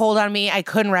she had a hold on me. I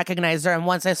couldn't recognize her. And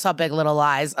once I saw Big Little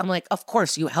Lies, I'm like, of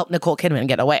course you helped Nicole Kidman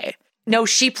get away. No,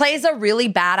 she plays a really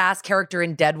badass character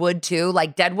in Deadwood too.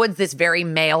 Like Deadwood's this very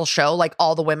male show. Like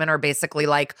all the women are basically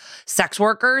like sex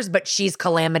workers, but she's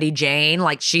Calamity Jane.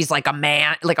 Like she's like a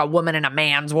man, like a woman in a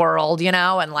man's world, you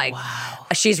know? And like,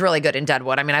 she's really good in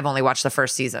Deadwood. I mean, I've only watched the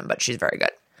first season, but she's very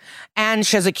good. And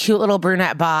she has a cute little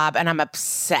brunette bob, and I'm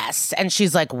obsessed. And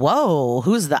she's like, whoa,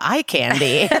 who's the eye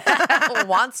candy?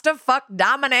 Wants to fuck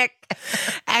Dominic.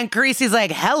 And Carisi's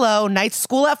like, hello, night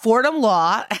school at Fordham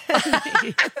Law.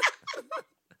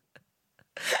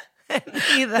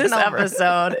 This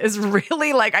episode is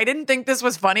really like, I didn't think this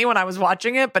was funny when I was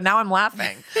watching it, but now I'm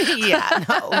laughing. Yeah,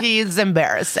 no, he's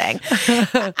embarrassing.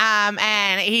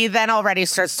 And he then already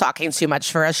starts talking too much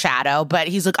for a shadow, but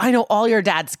he's like, I know all your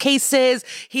dad's cases.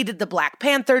 He did the Black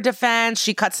Panther defense.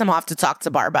 She cuts him off to talk to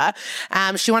Barba.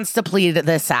 She wants to plead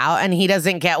this out, and he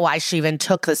doesn't get why she even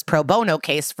took this pro bono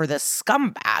case for this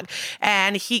scumbag.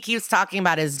 And he keeps talking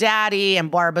about his daddy,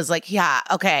 and Barba's like, yeah,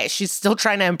 okay, she's still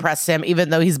trying to impress him,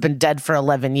 even though he's been dead for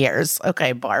 11 years.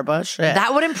 Okay, Barba, shit.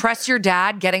 That would impress your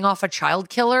dad getting off a child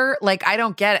killer? Like, I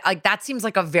don't get it. Like, that seems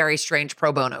like a very strange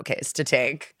pro bono case to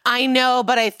take. I know,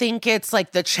 but I think it's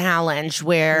like the challenge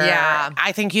where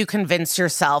I think you convince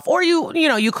yourself, or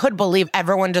you could believe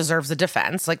everyone deserves a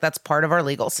defense. Like that's part of our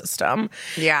legal system.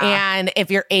 Yeah. And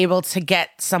if you're able to get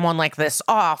someone like this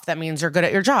off, that means you're good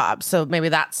at your job. So maybe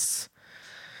that's...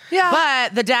 Yeah.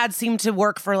 But the dad seemed to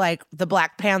work for like the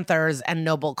Black Panthers and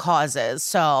noble causes.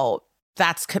 So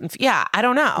that's, I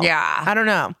don't know. Yeah. I don't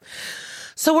know.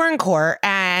 So we're in court,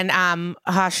 and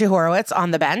Hashi Horowitz on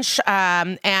the bench,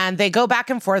 and they go back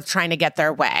and forth trying to get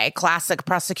their way. Classic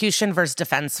prosecution versus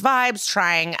defense vibes,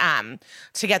 trying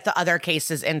to get the other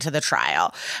cases into the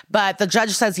trial. But the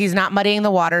judge says he's not muddying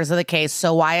the waters of the case,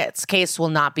 so Wyatt's case will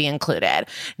not be included.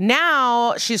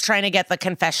 Now she's trying to get the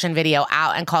confession video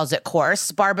out and calls it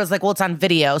coarse. Barbara's like, well, it's on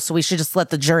video, so we should just let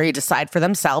the jury decide for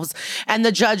themselves. And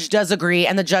the judge does agree,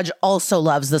 and the judge also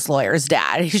loves this lawyer's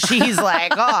dad. She's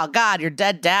like, oh, God, you're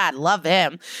dead dad, love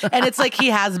him. And it's like he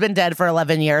has been dead for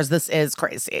 11 years. This is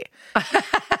crazy.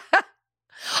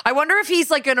 I wonder if he's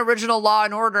like an original Law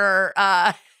and Order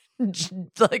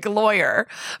like lawyer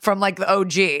from like the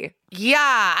OG.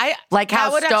 Yeah, like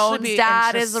how Stone's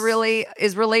dad is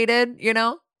related, you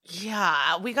know?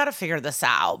 Yeah, we got to figure this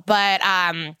out. But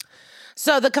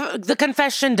so the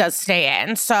confession does stay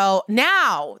in. So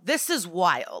now this is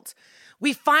wild.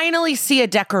 We finally see a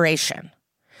decoration.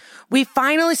 We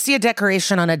finally see a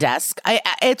decoration on a desk.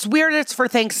 It's weird it's for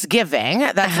Thanksgiving.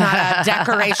 That's not a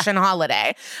decoration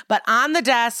holiday. But on the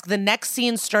desk, the next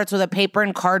scene starts with a paper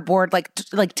and cardboard,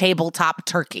 like tabletop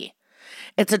turkey.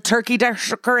 It's a turkey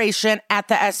decoration at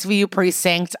the SVU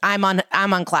precinct. I'm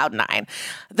on cloud nine.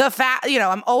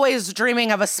 I'm always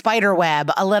dreaming of a spider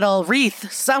web, a little wreath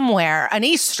somewhere, an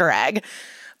Easter egg.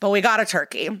 But we got a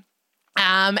turkey.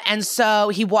 And so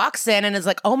he walks in and is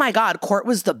like, oh my God, court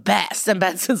was the best. And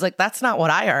Benson's like, that's not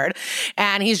what I heard.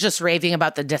 And he's just raving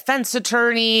about the defense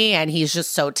attorney. And he's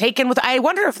just so taken with, I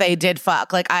wonder if they did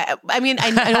fuck. Like, I mean,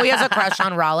 I know he has a crush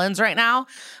on Rollins right now,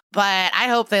 but I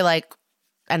hope they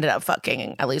ended up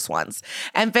fucking at least once.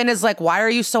 And Finn is like, why are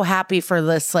you so happy for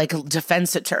this like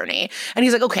defense attorney? And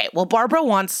he's like, okay, well, Barbara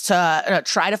wants to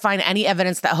try to find any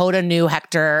evidence that Hoda knew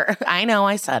Hector. I know,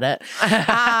 I said it.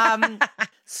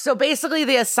 So basically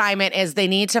the assignment is they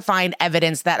need to find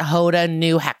evidence that Hoda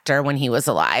knew Hector when he was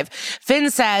alive. Finn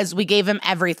says we gave him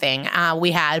everything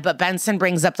we had, but Benson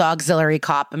brings up the auxiliary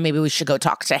cop and maybe we should go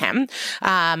talk to him.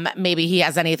 Maybe he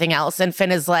has anything else. And Finn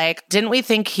is like, didn't we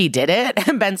think he did it?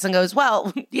 And Benson goes,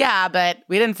 well, yeah, but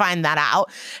we didn't find that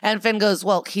out. And Finn goes,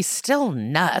 well, he's still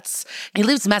nuts. He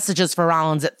leaves messages for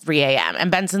Rollins at 3 a.m. And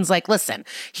Benson's like, listen,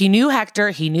 he knew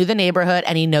Hector, he knew the neighborhood,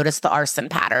 and he noticed the arson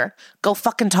pattern. Go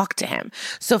fucking talk to him.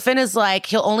 So Finn is like,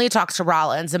 he'll only talk to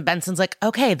Rollins. And Benson's like,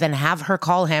 okay, then have her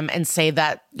call him and say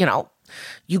that, you know,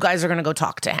 you guys are going to go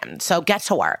talk to him. So get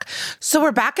to work. So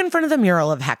we're back in front of the mural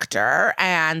of Hector,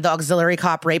 and the auxiliary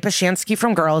cop, Ray Pashansky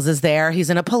from Girls, is there. He's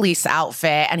in a police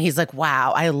outfit, and he's like,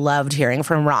 wow, I loved hearing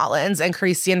from Rollins. And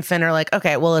Creasy and Finn are like,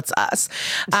 okay, well, it's us.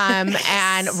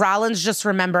 And Rollins just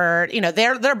remembered, you know,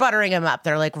 they're buttering him up.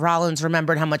 They're like, Rollins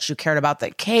remembered how much you cared about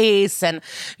the case, and,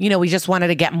 you know, we just wanted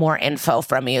to get more info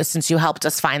from you since you helped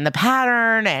us find the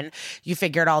pattern, and you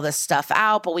figured all this stuff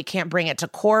out, but we can't bring it to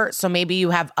court, so maybe you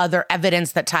have other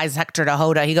evidence that ties Hector to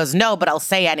Hoda. He goes, no, but I'll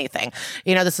say anything.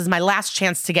 You know, this is my last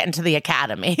chance to get into the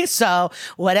academy. So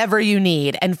whatever you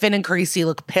need. And Finn and Creasy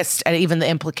look pissed at even the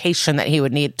implication that he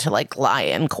would need to like lie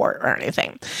in court or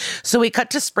anything. So we cut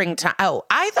to springtime. Oh,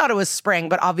 I thought it was spring,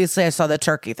 but obviously I saw the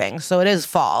turkey thing. So it is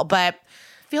fall, but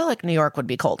I feel like New York would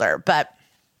be colder, but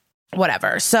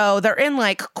whatever. So they're in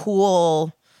like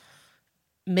cool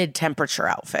mid-temperature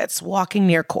outfits, walking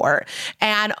near court,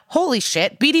 and holy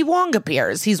shit, BD Wong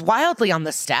appears. He's wildly on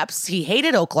the steps. He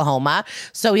hated Oklahoma,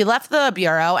 so he left the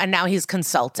bureau, and now he's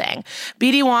consulting.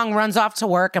 BD Wong runs off to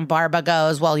work, and Barbara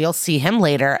goes, well, you'll see him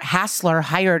later. Hassler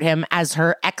hired him as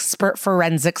her expert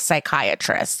forensic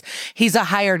psychiatrist. He's a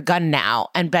hired gun now,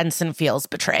 and Benson feels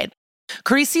betrayed.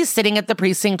 Creasy's sitting at the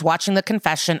precinct watching the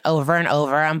confession over and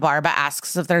over, and Barbara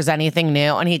asks if there's anything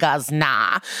new, and he goes,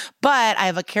 nah, but I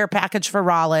have a care package for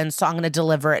Rollins, so I'm going to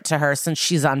deliver it to her since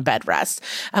she's on bed rest.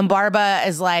 And Barbara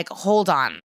is like, hold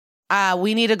on.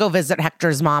 We need to go visit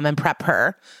Hector's mom and prep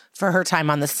her for her time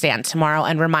on the stand tomorrow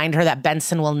and remind her that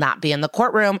Benson will not be in the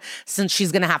courtroom since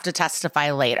she's going to have to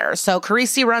testify later. So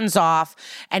Creasy runs off,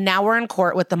 and now we're in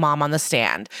court with the mom on the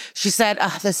stand. She said,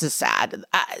 this is sad.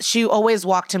 She always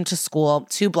walked him to school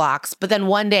 2 blocks, but then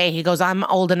one day he goes, I'm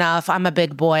old enough, I'm a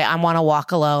big boy, I want to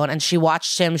walk alone. And she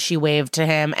watched him, she waved to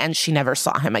him, and she never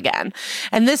saw him again.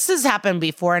 And this has happened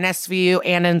before in SVU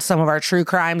and in some of our true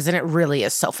crimes, and it really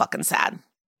is so fucking sad.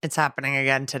 It's happening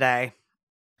again today.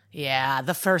 Yeah,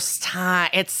 the first time,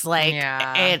 it's like,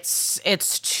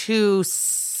 it's too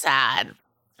sad.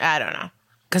 I don't know.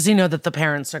 Because you know that the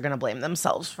parents are going to blame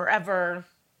themselves forever.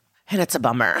 And it's a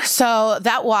bummer. So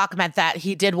that walk meant that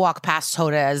he did walk past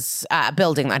Hoda's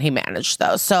building that he managed,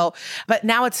 though. So, but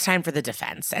now it's time for the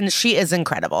defense. And she is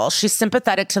incredible. She's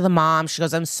sympathetic to the mom. She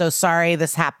goes, I'm so sorry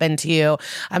this happened to you.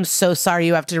 I'm so sorry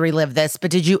you have to relive this.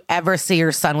 But did you ever see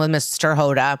your son with Mr.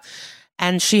 Hoda?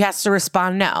 And she has to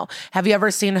respond, no. Have you ever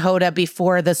seen Hoda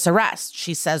before this arrest?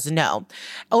 She says no.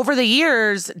 Over the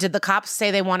years, did the cops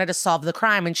say they wanted to solve the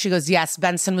crime? And she goes, yes,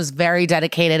 Benson was very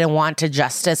dedicated and wanted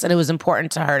justice, and it was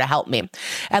important to her to help me.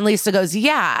 And Lisa goes,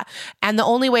 yeah. And the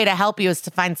only way to help you is to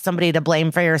find somebody to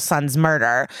blame for your son's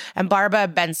murder. And Barbara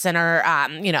and Benson are,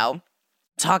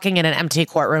 talking in an empty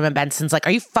courtroom, and Benson's like,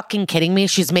 are you fucking kidding me?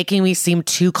 She's making me seem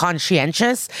too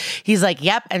conscientious. He's like,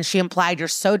 yep. And she implied, you're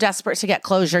so desperate to get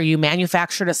closure, you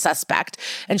manufactured a suspect.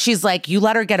 And she's like, you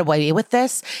let her get away with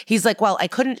this? He's like, well, I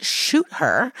couldn't shoot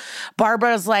her.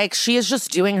 Barbara's like, she is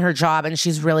just doing her job and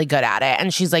she's really good at it.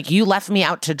 And she's like, you left me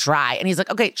out to dry. And he's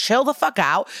like, okay, chill the fuck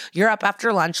out. You're up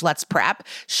after lunch. Let's prep.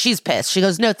 She's pissed. She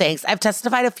goes, no, thanks. I've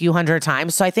testified a few hundred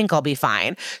times, so I think I'll be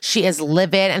fine. She is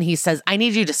livid. And he says, I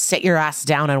need you to sit your ass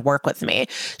down and work with me.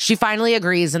 She finally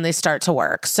agrees, and they start to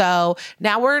work. So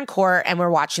now we're in court and we're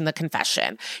watching the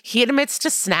confession. He admits to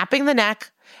snapping the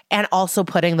neck and also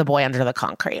putting the boy under the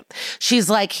concrete. She's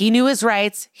like, he knew his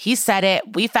rights. He said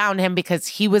it. We found him because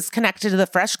he was connected to the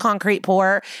fresh concrete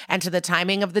pour and to the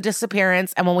timing of the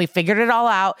disappearance. And when we figured it all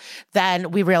out,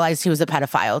 then we realized he was a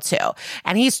pedophile too.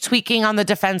 And he's tweaking on the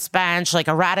defense bench, like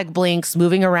erratic blinks,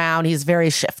 moving around. He's very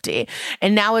shifty.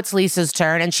 And now it's Lisa's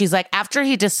turn. And she's like, after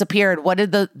he disappeared, what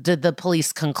did the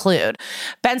police conclude?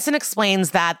 Benson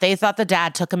explains that they thought the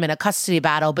dad took him in a custody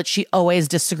battle, but she always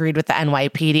disagreed with the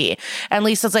NYPD. And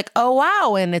Lisa's like, oh,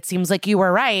 wow. And it seems like you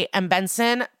were right. And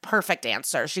Benson perfect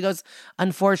answer. She goes,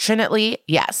 unfortunately,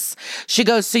 yes. She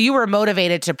goes, so you were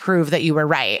motivated to prove that you were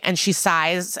right. And she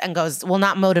sighs and goes, well,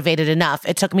 not motivated enough.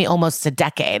 It took me almost a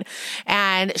decade.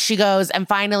 And she goes, and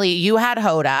finally you had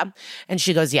Hoda. And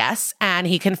she goes, yes. And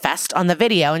he confessed on the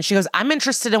video. And she goes, I'm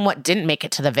interested in what didn't make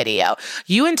it to the video.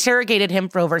 You interrogated him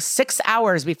for over 6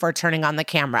 hours before turning on the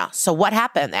camera. So what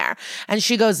happened there? And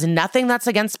she goes, nothing that's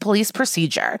against police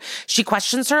procedure. She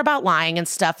questions her about lying and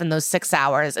stuff in those 6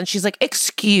 hours. And she's like,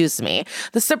 excuse me.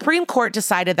 The Supreme Court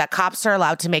decided that cops are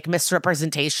allowed to make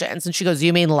misrepresentations. And she goes,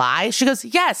 you mean lie? She goes,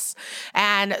 yes.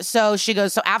 And so she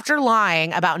goes, so after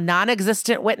lying about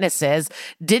non-existent witnesses,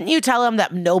 didn't you tell him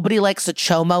that nobody likes a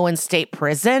chomo in state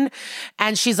prison?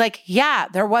 And she's like, yeah,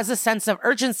 there was a sense of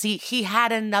urgency. He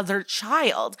had another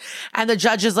child. And the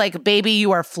judge is like, baby,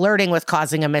 you are flirting with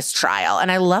causing a mistrial.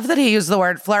 And I love that he used the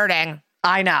word flirting.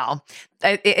 I know.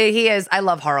 He is. I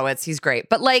love Horowitz. He's great.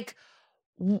 But like,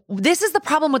 this is the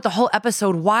problem with the whole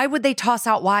episode. Why would they toss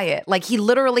out Wyatt? Like, he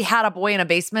literally had a boy in a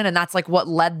basement, and that's like what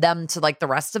led them to like the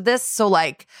rest of this. So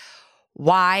like,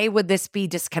 why would this be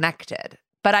disconnected?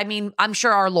 But I mean, I'm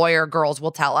sure our lawyer girls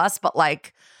will tell us, but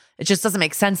like, it just doesn't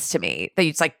make sense to me that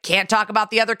it's like, can't talk about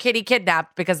the other kid he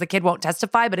kidnapped because the kid won't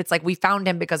testify. But it's like, we found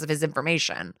him because of his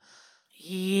information.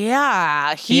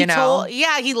 Yeah, he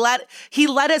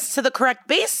led us to the correct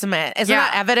basement. Isn't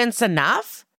that evidence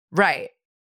enough? Right.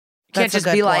 Can't That's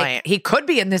just be like, he could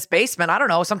be in this basement. I don't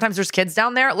know. Sometimes there's kids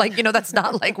down there. Like, you know, that's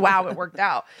not like, wow, it worked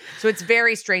out. So it's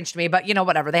very strange to me, but you know,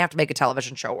 whatever. They have to make a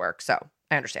television show work. So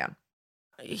I understand.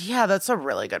 Yeah, that's a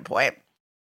really good point.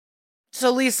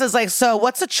 So Lisa's like, so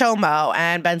what's a chomo?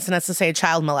 And Benson has to say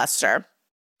child molester.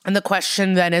 And the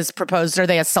question then is proposed, are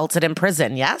they assaulted in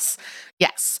prison? Yes?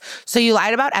 Yes. So you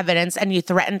lied about evidence and you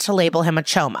threatened to label him a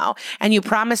chomo. And you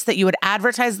promised that you would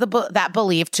advertise that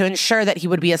belief to ensure that he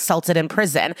would be assaulted in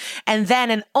prison. And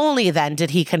then and only then did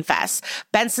he confess.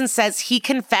 Benson says he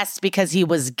confessed because he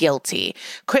was guilty.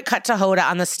 Quick cut to Hoda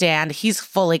on the stand. He's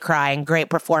fully crying.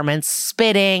 Great performance.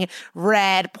 Spitting,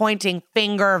 red, pointing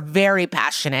finger, very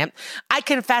passionate. I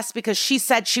confessed because she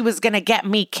said she was going to get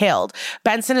me killed.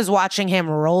 Benson is watching him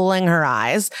rolling her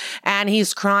eyes. And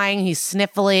he's crying. He's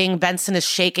sniffling. Benson is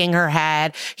shaking her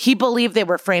head. He believed they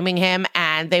were framing him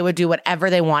and they would do whatever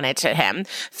they wanted to him.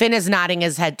 Finn is nodding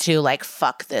his head too, like,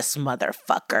 fuck this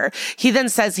motherfucker. He then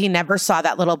says he never saw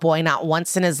that little boy, not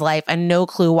once in his life, and no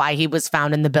clue why he was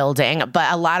found in the building.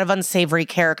 But a lot of unsavory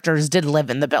characters did live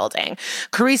in the building.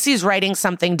 Carisi's writing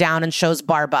something down and shows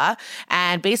Barba.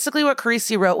 And basically what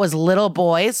Carisi wrote was little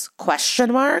boys, ?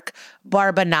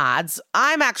 Barba nods.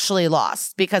 I'm actually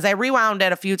lost because I rewound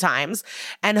it a few times.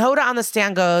 And Hoda on the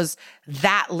stand goes,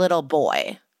 that little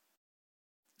boy.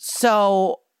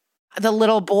 So the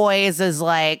little boys is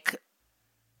like,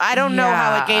 I don't know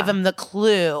how it gave him the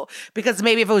clue, because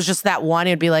maybe if it was just that one,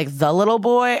 it'd be like the little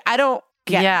boy. I don't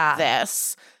get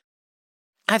this.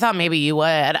 I thought maybe you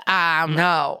would.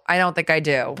 No, I don't think I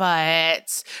do.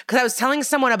 But because I was telling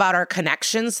someone about our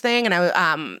connections thing, and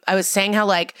I was saying how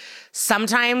like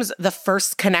sometimes the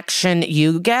first connection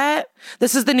you get,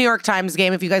 this is the New York Times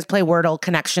game. If you guys play Wordle,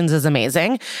 connections is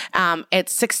amazing.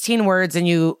 It's 16 words and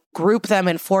you group them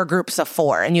in 4 groups of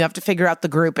 4 and you have to figure out the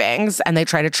groupings and they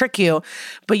try to trick you.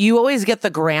 But you always get the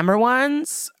grammar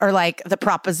ones or like the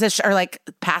proposition or like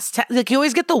past tense. Like you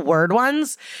always get the word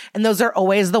ones. And those are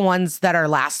always the ones that are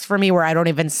last for me where I don't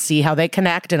even see how they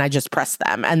connect and I just press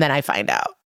them and then I find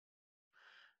out.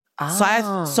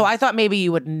 Oh. So I thought maybe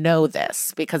you would know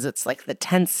this because it's like the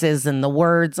tenses and the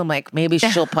words. I'm like, maybe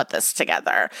she'll put this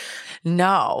together.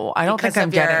 No, I don't think I'm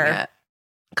getting it.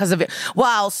 Because of it.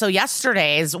 Well, so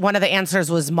yesterday's, one of the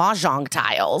answers was mahjong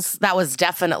tiles. That was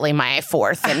definitely my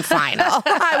fourth and final.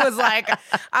 I was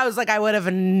like, I would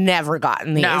have never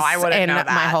gotten these in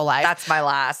my whole life. That's my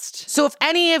last. So if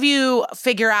any of you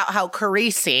figure out how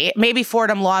Carisi, maybe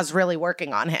Fordham Law is really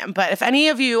working on him, but if any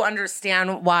of you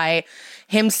understand why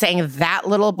him saying that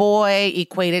little boy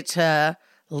equated to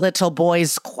little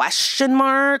boys ?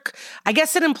 I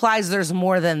guess it implies there's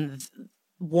more than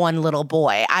one little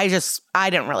boy. I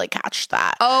didn't really catch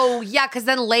that. Oh, yeah, because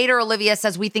then later Olivia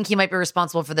says we think he might be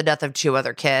responsible for the death of 2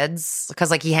 other kids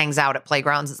because like he hangs out at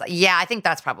playgrounds. Yeah, I think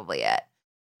that's probably it.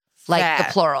 Like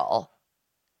the plural.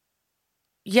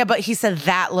 Yeah, but he said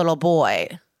that little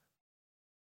boy.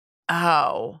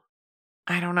 Oh,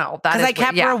 I don't know. Because I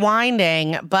kept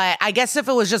rewinding, but I guess if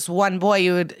it was just one boy,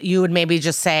 you would maybe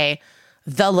just say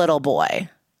the little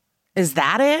boy. Is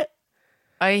that it?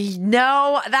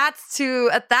 No, that's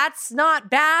not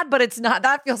bad, but it's not,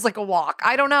 that feels like a walk.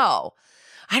 I don't know.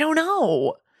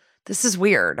 This is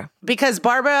weird. Because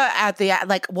Barbara at the,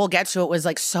 like, we'll get to it, was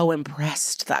like so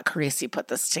impressed that Carisi put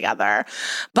this together.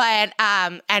 But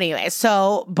anyway,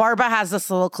 so Barbara has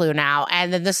this little clue now.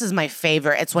 And then this is my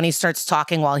favorite. It's when he starts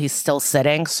talking while he's still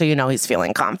sitting. So you know he's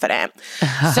feeling confident.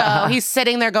 So he's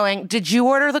sitting there going, did you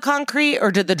order the concrete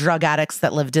or did the drug addicts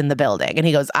that lived in the building? And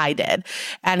he goes, I did.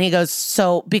 And he goes,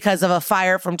 so because of a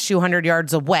fire from 200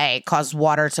 yards away caused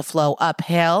water to flow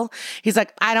uphill. He's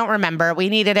like, I don't remember. We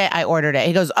needed it. I ordered it.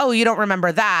 He goes, oh, you don't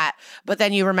remember that, but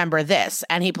then you remember this.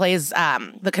 And he plays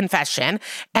the confession.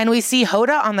 And we see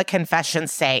Hoda on the confession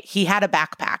say, he had a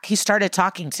backpack. He started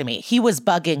talking to me. He was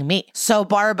bugging me. So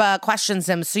Barbara questions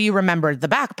him, so you remembered the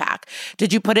backpack.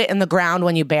 Did you put it in the ground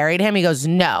when you buried him? He goes,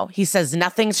 no. He says,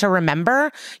 nothing to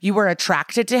remember. You were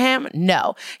attracted to him?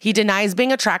 No. He denies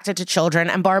being attracted to children.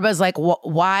 And Barbara's like,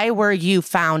 why were you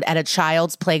found at a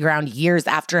child's playground years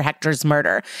after Hector's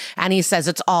murder? And he says,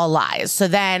 it's all lies. So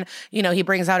then, you know, he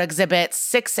brings out exhibits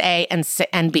 6A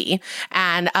and B,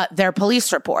 and their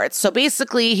police reports. So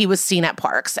basically, he was seen at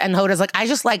parks. And Hoda's like, I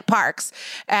just like parks.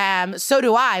 So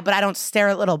do I, but I don't stare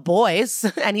at little boys.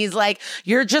 And he's like,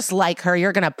 you're just like her.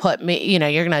 You're going to put me, you know,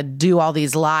 you're going to do all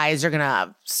these lies. You're going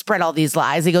to spread all these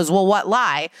lies. He goes, well, what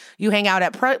lie? You hang out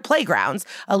at playgrounds.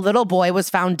 A little boy was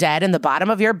found dead in the bottom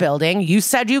of your building. You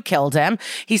said you killed him.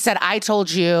 He said, I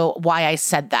told you why I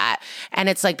said that. And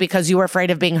it's like, because you were afraid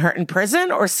of being hurt in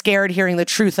prison or scared hearing the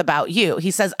truth about you.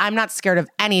 He says, I'm not scared of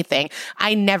anything.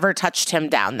 I never touched him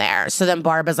down there. So then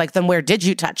Barbara's like, then where did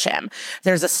you touch him?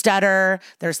 There's a stutter.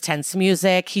 There's tense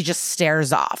music. He just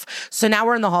stares off. So now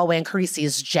we're in the hallway and Carisi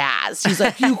is jazzed. He's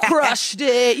like, you crushed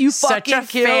it. You fucking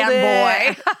killed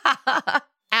it.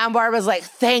 And Barbara's like,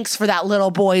 thanks for that little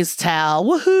boy's tale.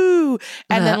 Woohoo.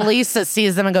 And then Lisa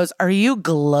sees them and goes, are you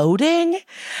gloating?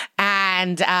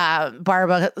 And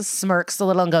Barbara smirks a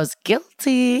little and goes,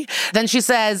 guilty. Then she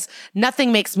says,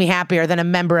 nothing makes me happier than a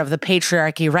member of the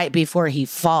patriarchy right before he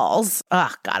falls.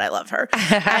 Oh, God, I love her.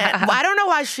 And I don't know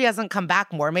why she hasn't come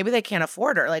back more. Maybe they can't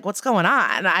afford her. Like, what's going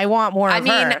on? I want more of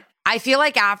her. I feel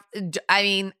like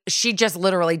she just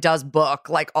literally does book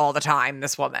like all the time,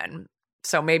 this woman.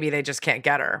 So maybe they just can't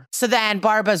get her. So then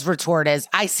Barbara's retort is,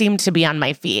 I seem to be on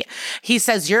my feet. He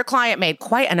says, your client made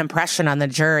quite an impression on the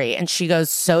jury. And she goes,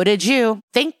 so did you.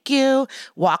 Thank you.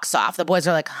 Walks off. The boys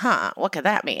are like, what could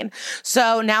that mean?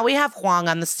 So now we have Huang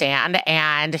on the stand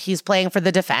and he's playing for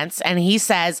the defense. And he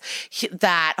says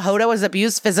that Hoda was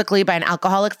abused physically by an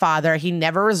alcoholic father. He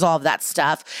never resolved that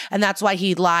stuff. And that's why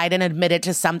he lied and admitted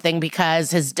to something,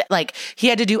 because he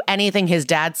had to do anything his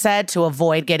dad said to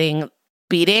avoid getting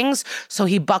beatings. So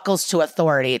he buckles to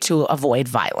authority to avoid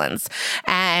violence.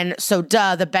 And so,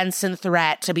 the Benson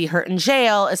threat to be hurt in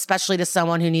jail, especially to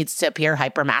someone who needs to appear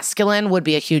hypermasculine, would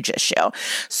be a huge issue.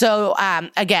 So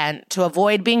again, to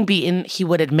avoid being beaten, he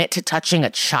would admit to touching a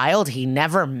child he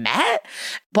never met.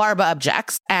 Barbara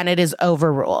objects and it is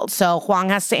overruled. So Huang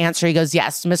has to answer. He goes,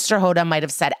 yes, Mr. Hoda might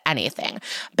have said anything.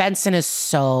 Benson is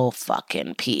so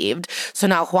fucking peeved. So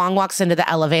now Huang walks into the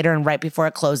elevator and right before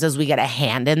it closes, we get a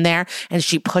hand in there and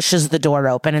she pushes the door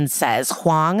open and says,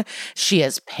 Huang, she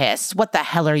is pissed. What the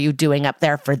hell are you doing up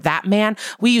there for that man?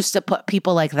 We used to put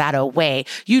people like that away.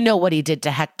 You know what he did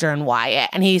to Hector and Wyatt.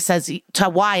 And he says, to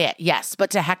Wyatt, yes, but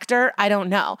to Hector, I don't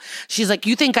know. She's like,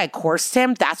 you think I coursed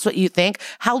him? That's what you think?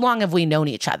 How long have we known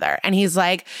each other? And he's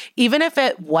like, even if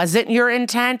it wasn't your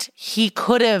intent, he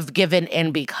could have given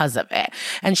in because of it.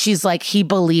 And she's like, he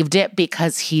believed it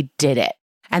because he did it.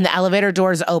 And the elevator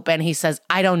doors open. He says,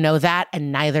 I don't know that,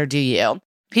 and neither do you.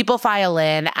 People file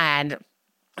in, and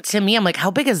to me, I'm like,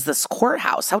 how big is this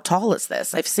courthouse? How tall is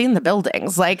this? I've seen the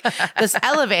buildings. Like, this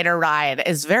elevator ride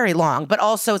is very long, but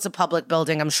also it's a public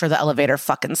building. I'm sure the elevator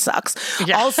fucking sucks.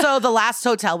 Yeah. Also, the last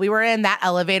hotel we were in, that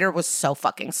elevator was so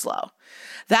fucking slow.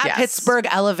 That Pittsburgh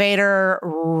elevator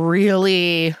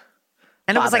really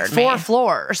And it was like 4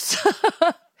 floors.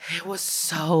 It was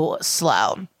so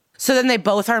slow. So then they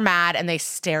both are mad and they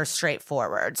stare straight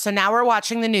forward. So now we're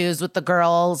watching the news with the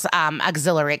girls'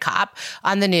 auxiliary cop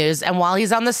on the news. And while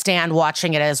he's on the stand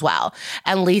watching it as well.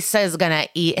 And Lisa is going to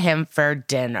eat him for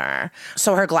dinner.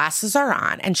 So her glasses are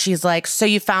on. And she's like, so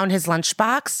you found his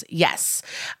lunchbox? Yes,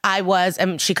 I was.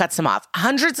 And she cuts him off.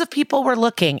 Hundreds of people were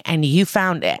looking and you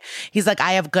found it. He's like,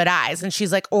 I have good eyes. And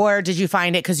she's like, or did you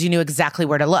find it because you knew exactly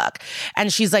where to look?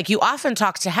 And she's like, you often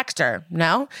talk to Hector,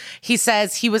 no? He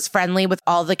says he was friendly with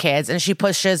all the kids. kids. And she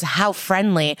pushes, how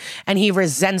friendly. And he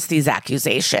resents these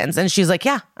accusations. And she's like,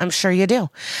 yeah, I'm sure you do.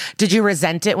 Did you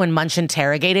resent it when Munch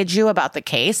interrogated you about the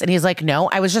case? And he's like, no,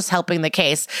 I was just helping the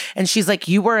case. And she's like,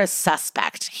 you were a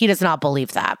suspect. He does not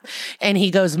believe that. And he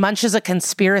goes, Munch is a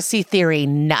conspiracy theory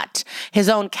nut. His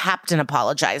own captain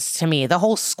apologized to me. The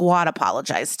whole squad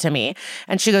apologized to me.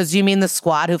 And she goes, you mean the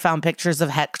squad who found pictures of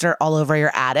Hector all over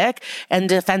your attic? And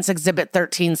Defense Exhibit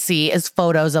 13C is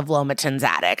photos of Lomatin's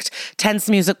attic. Tense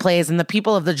music plays and the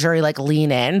people of the jury like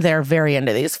lean in. They're very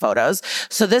into these photos.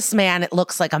 So this man, it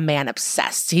looks like a man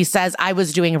obsessed. He says, I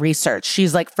was doing research.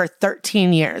 She's like, for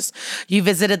 13 years. You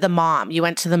visited the mom. You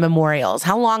went to the memorials.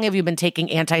 How long have you been taking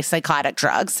antipsychotic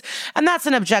drugs? And that's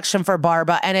an objection for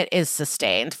Barba, and it is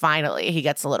sustained. Finally, he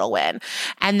gets a little win.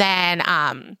 And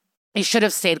then he should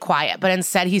have stayed quiet, but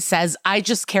instead he says, I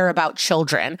just care about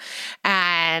children.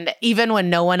 And even when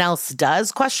no one else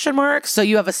does, ? So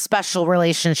you have a special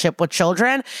relationship with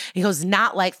children? He goes,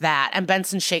 not like that. And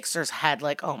Benson shakes her head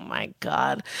like, oh my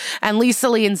God. And Lisa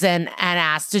leans in and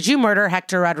asks, did you murder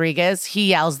Hector Rodriguez? He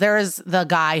yells, there is the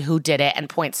guy who did it, and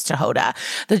points to Hoda.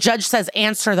 The judge says,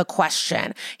 answer the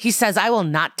question. He says, I will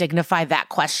not dignify that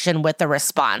question with a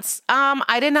response.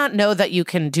 I did not know that you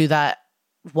can do that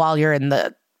while you're in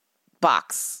the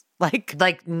box.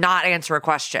 Like not answer a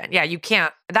question. Yeah, you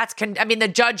can't.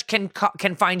 The judge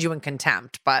can find you in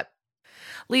contempt, but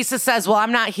Lisa says, well,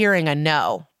 I'm not hearing a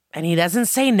no. And he doesn't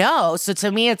say no. So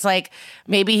to me, it's like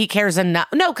maybe he cares enough.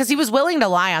 No, because he was willing to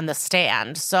lie on the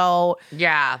stand. So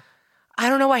yeah, I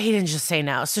don't know why he didn't just say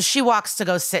no. So she walks to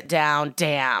go sit down.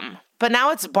 Damn. But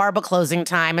now it's Barba closing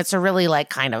time. It's a really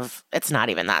it's not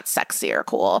even that sexy or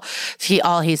cool.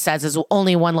 All he says is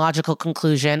only one logical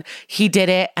conclusion. He did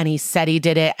it, and he said he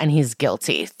did it, and he's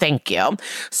guilty. Thank you.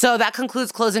 So that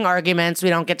concludes closing arguments. We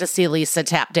don't get to see Lisa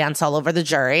tap dance all over the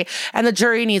jury, and the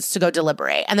jury needs to go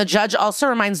deliberate. And the judge also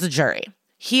reminds the jury,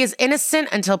 he is innocent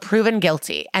until proven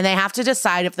guilty, and they have to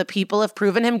decide if the people have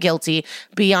proven him guilty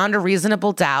beyond a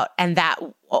reasonable doubt, and that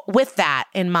with that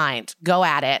in mind, go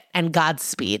at it, and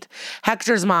Godspeed.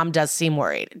 Hector's mom does seem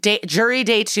worried. Jury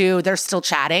day 2, they're still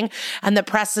chatting, and the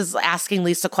press is asking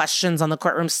Lisa questions on the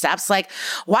courtroom steps, like,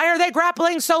 why are they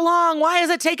grappling so long? Why is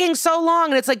it taking so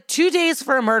long? And it's like 2 days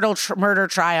for a murder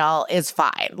trial is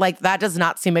fine. Like, that does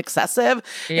not seem excessive.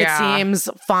 Yeah. It seems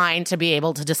fine to be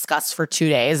able to discuss for 2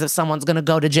 days if someone's going to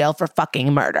go to jail for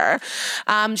fucking murder.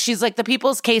 She's like, the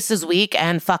people's case is weak,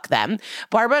 and fuck them.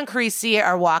 Barbara and Carisi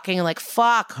are walking and like,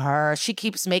 fuck her. She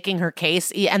keeps making her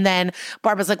case. And then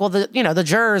Barbara's like, well, the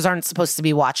jurors aren't supposed to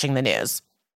be watching the news.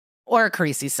 Or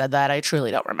Carisi said that. I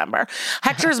truly don't remember.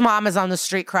 Hector's mom is on the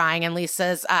street crying, and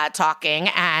Lisa's talking.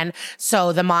 And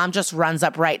so the mom just runs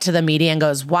up right to the media and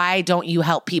goes, why don't you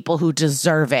help people who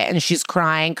deserve it? And she's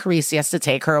crying. Carisi has to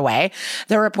take her away.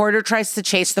 The reporter tries to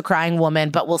chase the crying woman,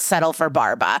 but will settle for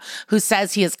Barba, who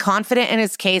says he is confident in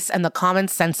his case and the common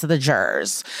sense of the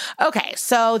jurors. Okay,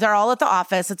 so they're all at the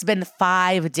office. It's been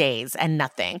 5 days and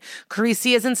nothing.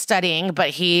 Carisi isn't studying, but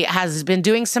he has been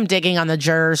doing some digging on the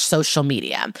jurors' social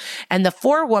media. And the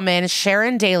forewoman,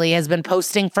 Sharon Daly, has been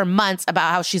posting for months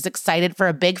about how she's excited for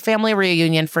a big family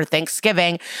reunion for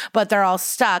Thanksgiving, but they're all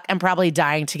stuck and probably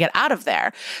dying to get out of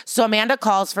there. So Amanda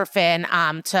calls for Finn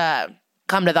to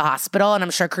come to the hospital. And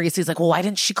I'm sure Carisi's like, well, why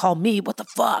didn't she call me? What the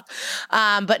fuck?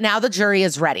 But now the jury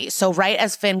is ready. So right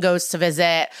as Finn goes to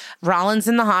visit, Rollins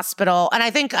in the hospital. And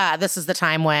I think this is the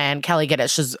time when Kelly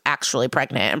Giddish is actually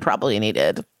pregnant and probably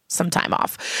needed some time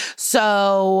off.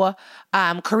 So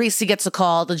Carisi gets a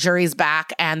call, the jury's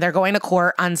back, and they're going to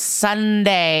court on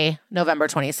Sunday, November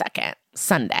 22nd.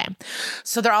 Sunday.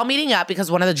 So they're all meeting up because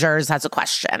one of the jurors has a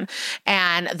question.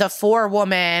 And the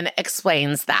forewoman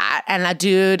explains that. And a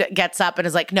dude gets up and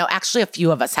is like, no, actually a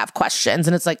few of us have questions.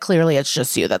 And it's like, clearly it's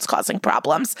just you that's causing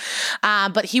problems.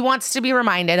 But he wants to be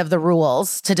reminded of the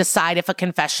rules to decide if a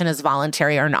confession is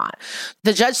voluntary or not.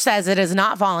 The judge says it is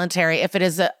not voluntary if it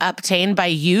is obtained by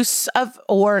use of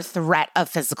or threat of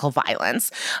physical violence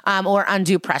or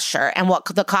undue pressure, and what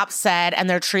the cops said and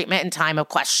their treatment and time of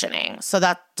questioning. So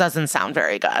that doesn't sound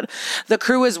very good. The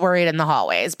crew is worried in the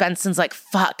hallways. Benson's like,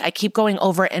 fuck, I keep going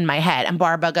over it in my head. And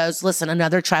Barbara goes, listen,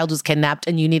 another child was kidnapped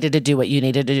and you needed to do what you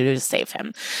needed to do to save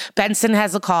him. Benson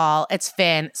has a call. It's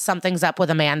Finn. Something's up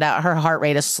with Amanda. Her heart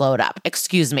rate is slowed up.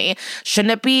 Excuse me.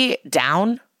 Shouldn't it be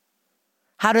down?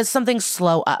 How does something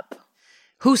slow up?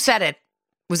 Who said it?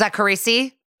 Was that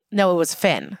Carisi? No, it was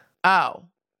Finn. Oh.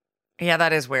 Yeah,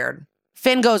 that is weird.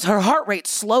 Finn goes, her heart rate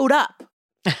slowed up.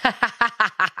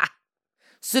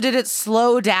 So did it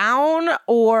slow down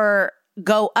or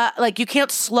go up? Like, you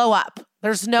can't slow up.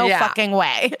 There's no fucking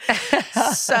way.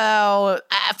 So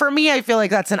for me, I feel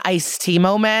like that's an iced tea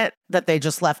moment that they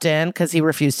just left in because he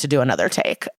refused to do another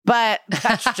take. But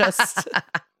that's just...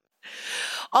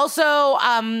 Also,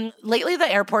 lately the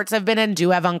airports I've been in do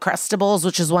have Uncrustables,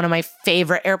 which is one of my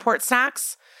favorite airport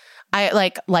snacks. I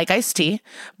like iced tea,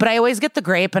 but I always get the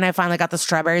grape, and I finally got the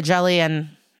strawberry jelly, and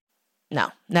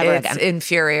no, never again. It's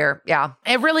inferior. Yeah.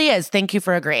 It really is. Thank you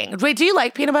for agreeing. Wait, do you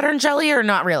like peanut butter and jelly or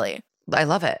not really? I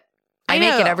love it.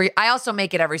 I also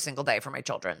make it every single day for my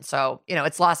children. So,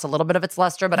 it's lost a little bit of its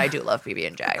luster, but I do love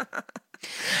PB&J.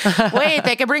 Wait,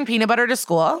 they can bring peanut butter to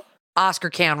school? Oscar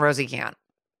can, Rosie can't.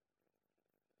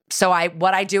 So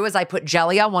what I do is I put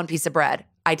jelly on one piece of bread.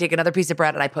 I take another piece of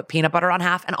bread and I put peanut butter on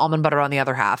half and almond butter on the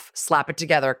other half. Slap it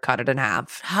together, cut it in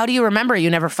half. How do you remember? You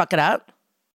never fuck it up?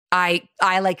 I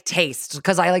like taste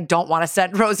because I don't want to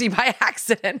send Rosie by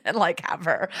accident and have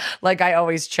her. I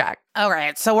always check. All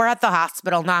right. So we're at the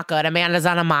hospital. Not good. Amanda's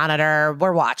on a monitor.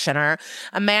 We're watching her.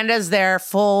 Amanda's there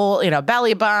full,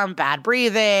 belly bump, bad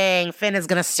breathing. Finn is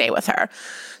going to stay with her.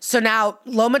 So now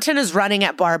Lomaton is running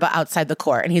at Barba outside the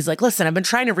court. And he's like, listen, I've been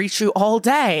trying to reach you all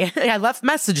day. I left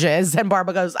messages. And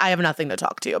Barba goes, I have nothing to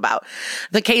talk to you about.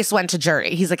 The case went to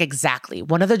jury. He's like, exactly.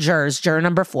 One of the jurors, juror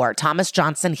number 4, Thomas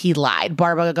Johnson, he lied.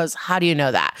 Barba goes, how do you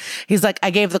know that? He's like,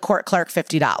 I gave the court clerk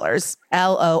 $50.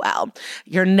 LOL.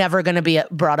 You're never going to be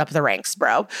brought up the ranks,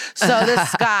 bro. So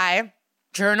this guy...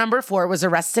 Juror number 4 was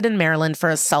arrested in Maryland for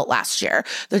assault last year.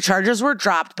 The charges were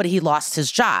dropped, but he lost his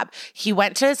job. He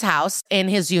went to his house in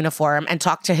his uniform and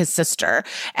talked to his sister,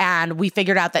 and we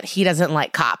figured out that he doesn't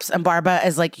like cops. And Barba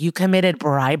is like, you committed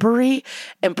bribery,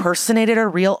 impersonated a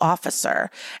real officer,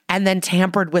 and then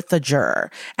tampered with the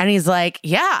juror. And he's like,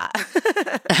 yeah.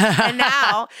 And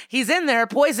now he's in there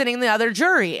poisoning the other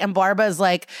jury. And Barba is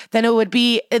like, then it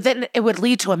would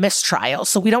lead to a mistrial.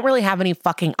 So we don't really have any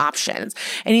fucking options.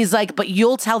 And he's like, but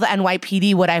you'll tell the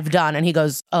NYPD what I've done. And he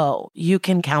goes, oh, you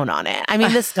can count on it. I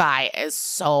mean, this guy is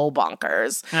so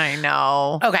bonkers. I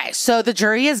know. Okay, so the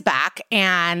jury is back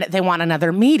and they want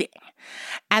another meeting.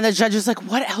 And the judge is like,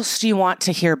 what else do you want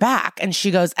to hear back? And she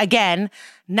goes, again,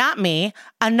 not me,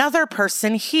 another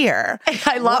person here.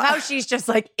 I love how she's just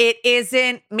like, it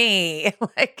isn't me.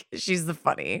 She's the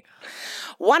funny.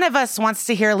 One of us wants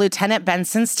to hear Lieutenant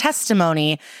Benson's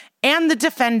testimony and the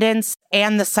defendants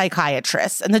and the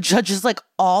psychiatrist. And the judge is like,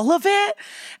 all of it?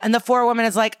 And the forewoman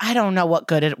is like, I don't know what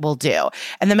good it will do.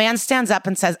 And the man stands up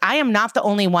and says, I am not the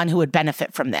only one who would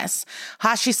benefit from this.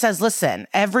 Hashi says, listen,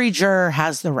 every juror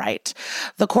has the right.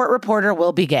 The court reporter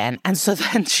will begin. And so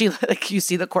then you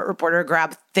see the court reporter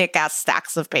grab thick ass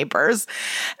stacks of papers.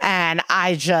 And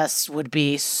I just would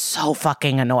be so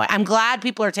fucking annoyed. I'm glad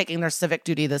people are taking their civic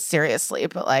duty this seriously,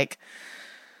 but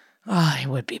I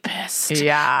would be pissed.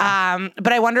 Yeah.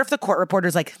 But I wonder if the court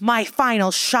reporter's like, my final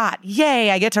shot.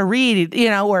 Yay, I get to read,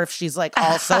 or if she's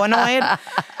also annoyed.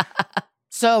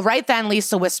 So right then,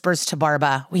 Lisa whispers to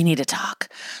Barba, we need to talk.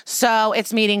 So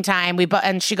it's meeting time.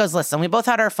 And she goes, listen, we both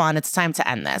had our fun. It's time to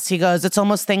end this. He goes, it's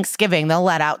almost Thanksgiving. They'll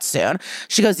let out soon.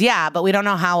 She goes, yeah, but we don't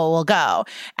know how it will go.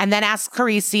 And then asks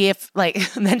Carisi if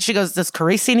and then she goes, does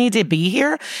Carisi need to be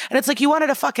here? And it's like, you wanted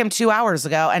to fuck him 2 hours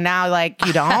ago. And now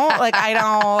you don't? I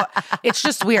don't. It's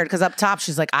just weird because up top,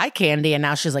 she's like, eye candy. And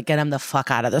now she's like, get him the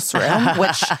fuck out of this room,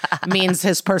 which means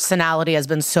his personality has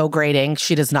been so grating.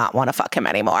 She does not want to fuck him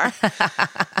anymore.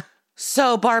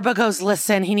 So Barba goes,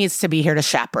 listen, he needs to be here to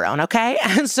chaperone, okay?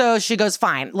 And so she goes,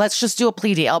 fine, let's just do a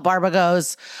plea deal. Barba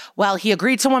goes, well, he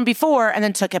agreed to one before and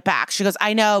then took it back. She goes,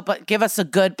 I know, but give us a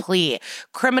good plea.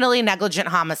 Criminally negligent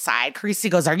homicide. Carisi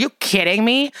goes, are you kidding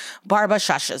me? Barba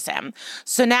shushes him.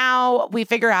 So now we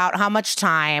figure out how much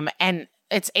time, and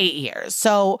it's 8 years.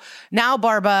 So now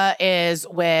Barba is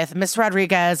with Miss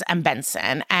Rodriguez and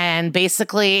Benson. And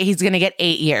basically, he's going to get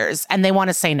 8 years. And they want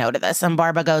to say no to this. And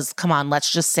Barba goes, come on,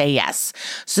 let's just say yes.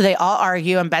 So they all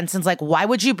argue. And Benson's like, why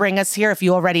would you bring us here if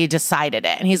you already decided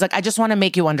it? And he's like, I just want to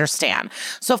make you understand.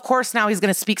 So of course, now he's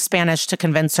going to speak Spanish to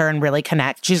convince her and really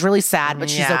connect. She's really sad, but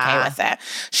she's okay with it.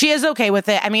 She is okay with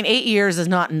it. I mean, 8 years is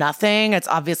not nothing. It's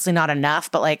obviously not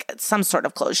enough, but some sort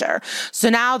of closure. So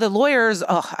now the lawyers,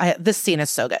 this scene is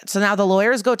so good. So now the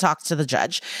lawyers go talk to the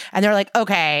judge and they're like,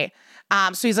 okay.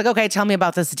 So he's like, okay, tell me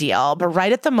about this deal. But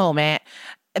right at the moment,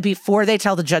 before they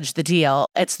tell the judge the deal,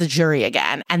 it's the jury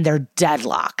again and they're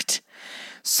deadlocked.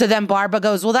 So then Barba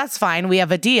goes, well, that's fine. We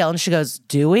have a deal. And she goes,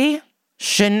 do we?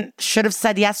 Should have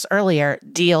said yes earlier.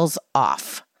 Deal's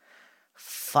off.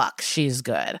 fuck, she's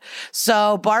good.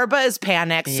 So Barba is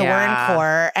panicked. So we're in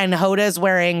court and Hoda's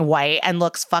wearing white and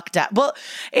looks fucked up. Well,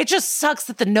 it just sucks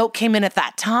that the note came in at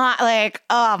that time. Like,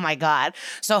 oh my God.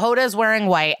 So Hoda's wearing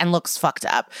white and looks fucked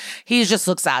up. He just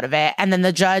looks out of it. And then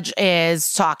the judge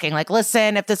is talking like,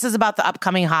 listen, if this is about the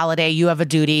upcoming holiday, you have a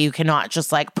duty. You cannot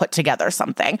just like put together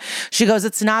something. She goes,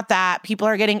 it's not that. People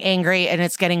are getting angry and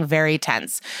it's getting very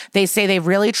tense. They say they've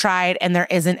really tried and there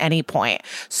isn't any point.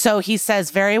 So he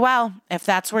says, very well, if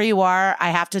that's where you are, I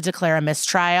have to declare a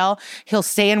mistrial. He'll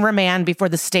stay in remand before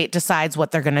the state decides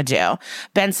what they're going to do.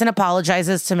 Benson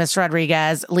apologizes to Miss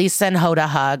Rodriguez. Lisa and Hoda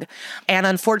hug. And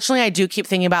unfortunately, I do keep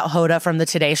thinking about Hoda from the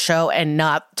Today Show and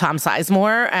not Tom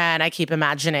Sizemore. And I keep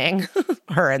imagining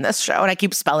her in this show. And I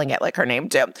keep spelling it like her name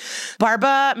too.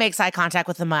 Barba makes eye contact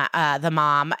with the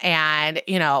mom. And,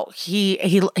 you know, he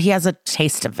has a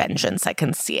taste of vengeance. I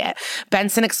can see it.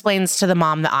 Benson explains to the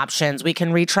mom the options. We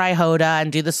can retry Hoda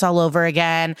and do this all over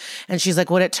again. And she's like,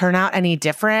 would it turn out any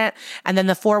different? And then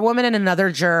the forewoman and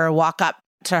another juror walk up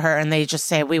to her and they just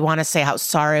say, we want to say how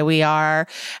sorry we are.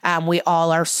 We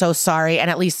all are so sorry. And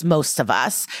at least most of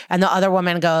us. And the other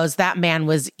woman goes, that man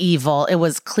was evil. It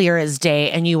was clear as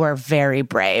day. And you were very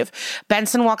brave.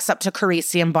 Benson walks up to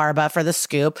Carisi and Barba for the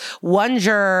scoop. One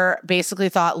juror basically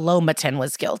thought Lomatin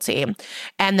was guilty.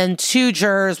 And then two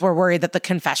jurors were worried that the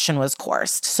confession was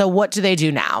coerced. So what do they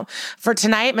do now? For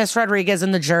tonight, Miss Rodriguez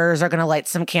and the jurors are going to light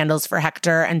some candles for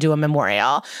Hector and do a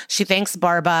memorial. She thanks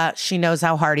Barba. She knows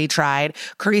how hard he tried.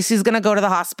 Carisi's going to go to the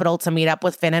hospital to meet up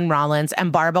with Finn and Rollins,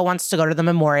 and Barba wants to go to the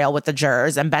memorial with the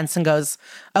jurors. And Benson goes,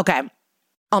 okay,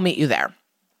 I'll meet you there.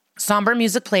 Somber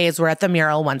music plays. We're at the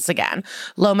mural once again.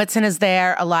 Lomatin is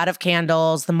there, a lot of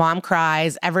candles. The mom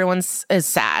cries. Everyone is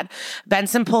sad.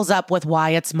 Benson pulls up with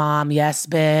Wyatt's mom. Yes,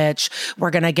 bitch. We're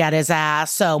going to get his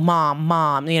ass. So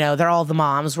mom, you know, they're all the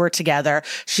moms. We're together.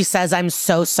 She says, I'm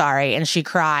so sorry. And she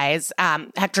cries.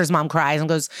 Hector's mom cries and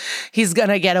goes, he's going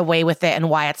to get away with it. And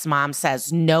Wyatt's mom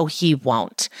says, no, he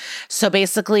won't. So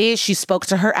basically, she spoke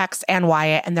to her ex and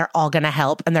Wyatt, and they're all going to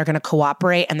help, and they're going to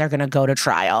cooperate, and they're going to go to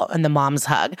trial. And the moms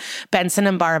hug. Benson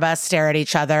and Barba stare at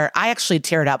each other. I actually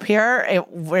teared up here. It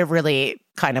really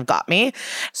kind of got me.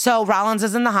 So Rollins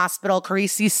is in the hospital.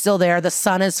 Carisi's still there. The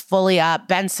sun is fully up.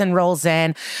 Benson rolls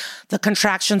in. The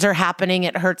contractions are happening.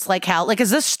 It hurts like hell. Like, is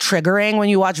this triggering when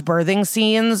you watch birthing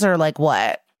scenes or like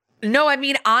what? No, I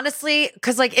mean, honestly,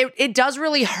 because like it does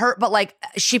really hurt, but like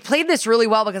she played this really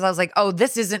well because I was like, oh,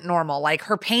 this isn't normal. Like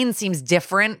her pain seems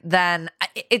different than,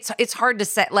 it's hard to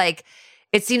say, like,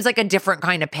 it seems like a different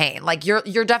kind of pain. Like you're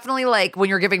definitely like when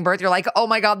you're giving birth, you're like, oh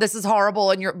my God, this is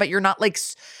horrible. But you're not like,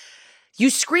 you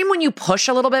scream when you push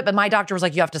a little bit, but my doctor was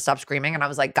like, you have to stop screaming. And I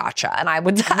was like, gotcha. And I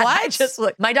would,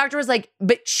 my doctor was like,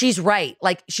 but she's right.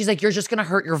 Like, she's like, you're just going to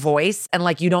hurt your voice. And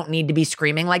like, you don't need to be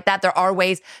screaming like that. There are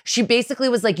ways. She basically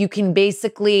was like, you can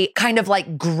basically kind of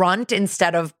like grunt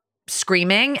instead of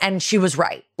screaming. And she was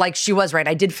right. Like she was right.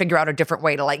 I did figure out a different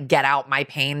way to like get out my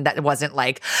pain that wasn't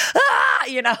like,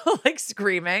 you know, like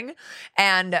screaming.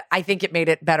 And I think it made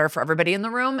it better for everybody in the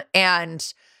room.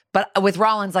 But with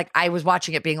Rollins, like I was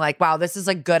watching it being like, wow, this is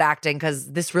like good acting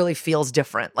because this really feels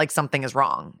different. Like something is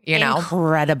wrong, you know?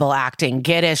 Incredible acting.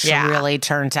 Giddish really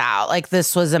turned out. Like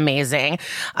this was amazing.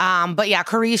 But yeah,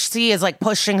 Carisi is like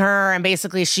pushing her and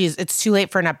basically it's too late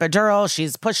for an epidural.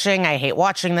 She's pushing. I hate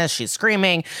watching this. She's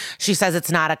screaming. She says it's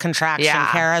not a contraction.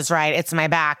 Yeah. Kara's right. It's my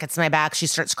back. It's my back. She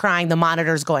starts crying. The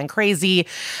monitor's going crazy.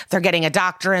 They're getting a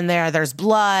doctor in there. There's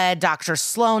blood. Dr.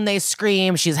 Sloan, they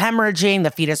scream. She's hemorrhaging.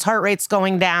 The fetus heart rate's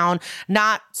going down.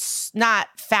 Not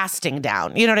fasting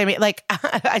down. You know what I mean? Like,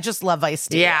 I just love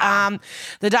Ice-T. Yeah.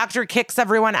 The doctor kicks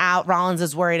everyone out. Rollins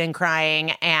is worried and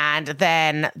crying. And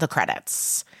then the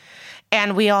credits.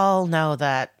 And we all know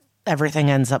that everything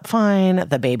ends up fine.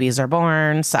 The babies are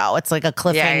born. So it's like a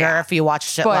cliffhanger if you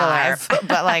watched it live.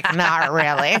 But like, not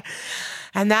really.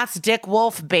 And that's Dick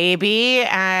Wolf, baby.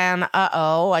 And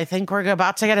I think we're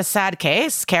about to get a sad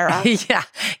case, Kara. Yeah.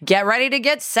 Get ready to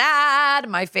get sad.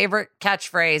 My favorite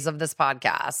catchphrase of this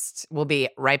podcast. We'll be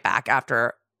right back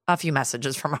after a few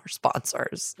messages from our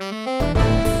sponsors.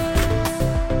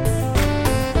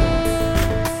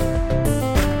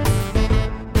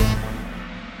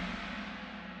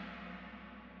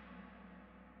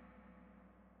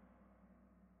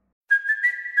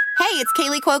 Hey, it's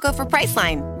Kaylee Cuoco for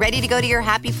Priceline. Ready to go to your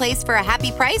happy place for a happy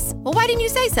price? Well, why didn't you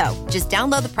say so? Just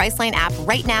download the Priceline app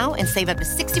right now and save up to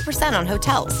 60% on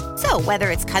hotels. So whether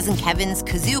it's Cousin Kevin's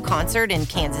Kazoo Concert in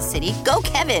Kansas City, go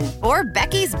Kevin, or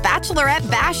Becky's Bachelorette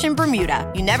Bash in Bermuda,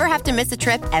 you never have to miss a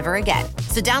trip ever again.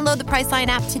 So download the Priceline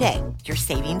app today. Your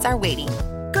savings are waiting.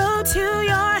 Go to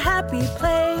your happy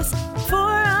place for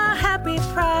a happy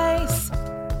price.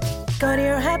 Go to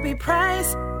your happy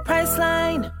price,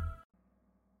 Priceline.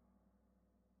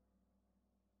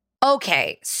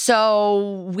 Okay,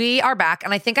 so we are back.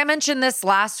 And I think I mentioned this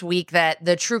last week that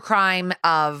the true crime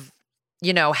of,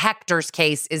 Hector's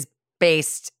case is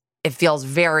based, it feels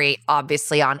very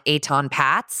obviously, on Eitan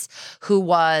Patz, who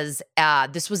was,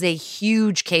 this was a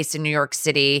huge case in New York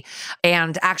City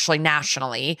and actually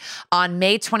nationally. On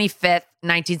May 25th,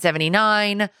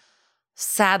 1979,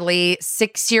 sadly,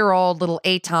 6-year-old little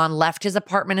Eitan left his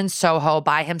apartment in Soho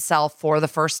by himself for the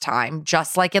first time,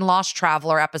 just like in Lost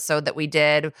Traveler episode that we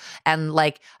did. And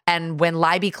when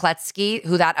Libby Kletsky,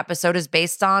 who that episode is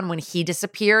based on, when he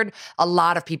disappeared, a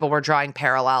lot of people were drawing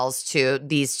parallels to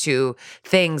these two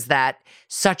things, that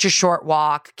such a short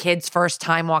walk, kid's first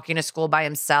time walking to school by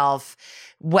himself.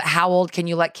 How old can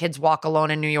you let kids walk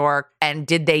alone in New York? And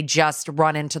did they just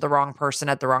run into the wrong person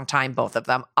at the wrong time? Both of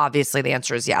them. Obviously, the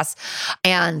answer is yes.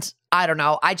 And I don't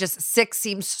know. 6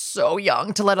 seems so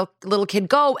young to let a little kid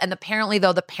go. And apparently,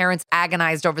 though, the parents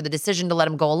agonized over the decision to let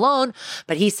him go alone.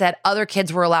 But he said other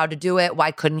kids were allowed to do it.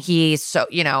 Why couldn't he? So,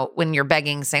 when you're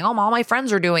begging, saying, oh, all my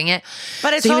friends are doing it.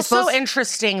 But it's also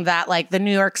interesting that the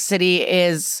New York City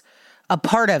is a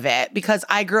part of it, because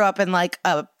I grew up in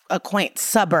a quaint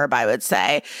suburb, I would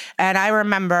say. And I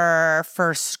remember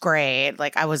first grade,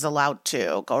 I was allowed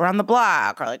to go around the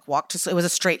block or walk to, it was a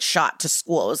straight shot to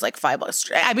school. It was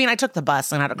 $5. I mean, I took the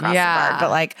bus and had to cross the park,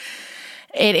 but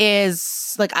it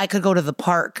is I could go to the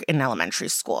park in elementary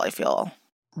school, I feel.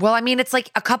 Well, I mean, it's a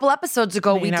couple episodes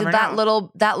ago, we did that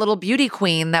little beauty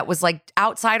queen that was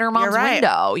outside her mom's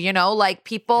window,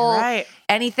 people,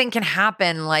 anything can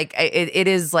happen. It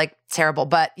is terrible,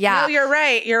 but yeah. No, you're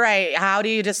right. You're right. How do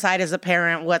you decide as a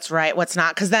parent what's right, what's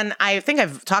not? Because then I think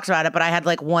I've talked about it, but I had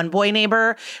one boy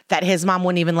neighbor that his mom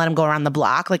wouldn't even let him go around the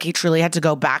block. He truly had to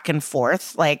go back and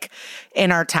forth,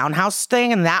 in our townhouse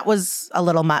thing. And that was a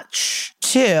little much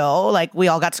too. We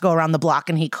all got to go around the block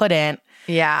and he couldn't.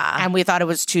 Yeah. And we thought it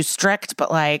was too strict, but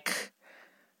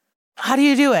how do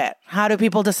you do it? How do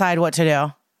people decide what to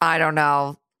do? I don't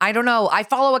know. I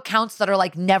follow accounts that are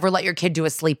never let your kid do a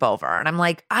sleepover. And I'm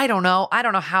I don't know. I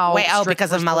don't know how. Wait,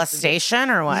 because of molestation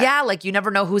or what? Yeah, you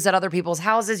never know who's at other people's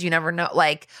houses. You never know.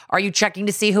 Are you checking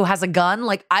to see who has a gun?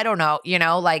 I don't know.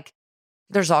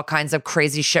 There's all kinds of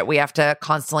crazy shit we have to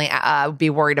constantly be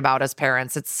worried about as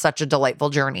parents. It's such a delightful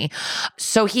journey.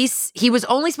 So he was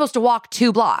only supposed to walk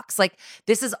 2 blocks.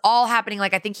 This is all happening.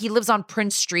 I think he lives on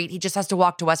Prince Street. He just has to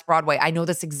walk to West Broadway. I know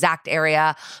this exact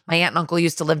area. My aunt and uncle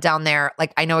used to live down there.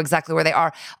 I know exactly where they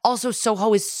are. Also,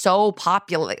 Soho is so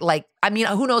popular. I mean,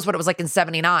 who knows what it was in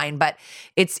 79, but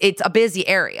it's a busy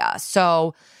area.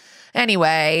 So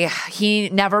anyway, he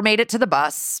never made it to the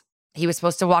bus. He was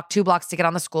supposed to walk 2 blocks to get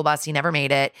on the school bus. He never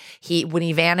made it. When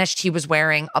he vanished, he was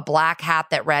wearing a black hat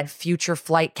that read "Future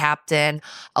Flight Captain,"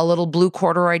 a little blue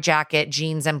corduroy jacket,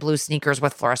 jeans, and blue sneakers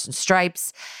with fluorescent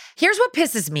stripes. Here's what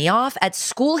pisses me off. At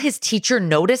school, his teacher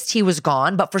noticed he was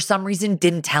gone, but for some reason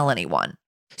didn't tell anyone.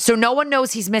 So no one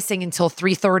knows he's missing until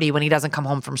 3:30 when he doesn't come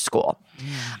home from school.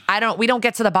 We don't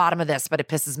get to the bottom of this, but it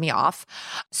pisses me off.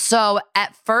 So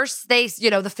at first they,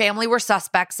 the family were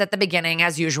suspects at the beginning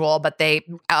as usual, but they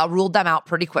ruled them out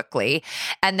pretty quickly.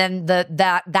 And then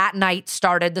that night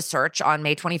started the search on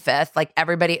May 25th.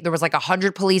 Everybody, there was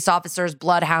 100 police officers,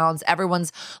 bloodhounds,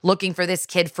 everyone's looking for this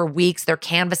kid for weeks. They're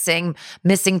canvassing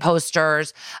missing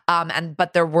posters.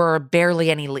 But there were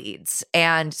barely any leads.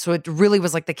 And so it really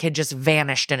was the kid just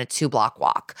vanished in a 2-block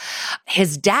walk.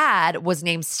 His dad was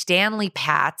named Stanley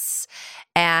Patz,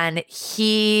 and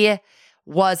he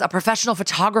was a professional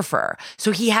photographer.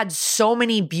 So he had so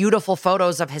many beautiful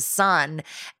photos of his son.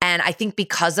 And I think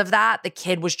because of that, the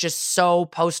kid was just so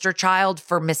poster child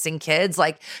for missing kids.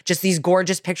 Just these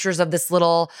gorgeous pictures of this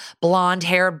little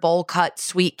blonde-haired, bowl-cut,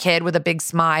 sweet kid with a big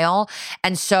smile.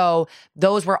 And so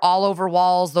those were all over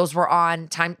walls. Those were on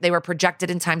time. They were projected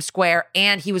in Times Square.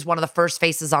 And he was one of the first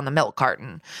faces on the milk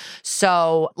carton.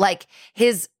 So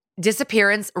his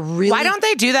disappearance really— Why don't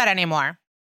they do that anymore?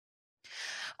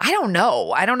 I don't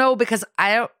know because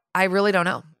I really don't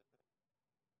know.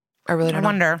 I really don't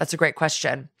wonder. know. That's a great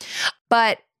question.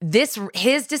 But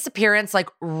his disappearance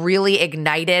really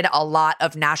ignited a lot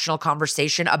of national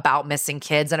conversation about missing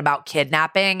kids and about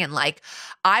kidnapping. And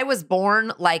I was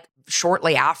born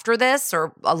shortly after this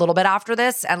or a little bit after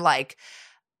this. And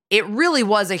it really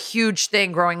was a huge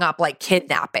thing growing up,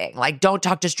 kidnapping, don't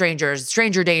talk to strangers,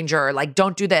 stranger danger,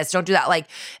 don't do this, don't do that.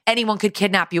 Anyone could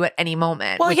kidnap you at any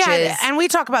moment. Well, and we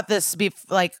talk about this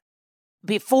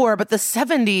before, but the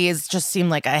 70s just seemed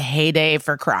like a heyday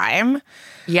for crime.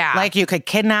 Yeah. Like you could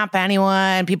kidnap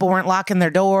anyone. People weren't locking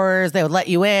their doors. They would let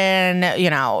you in.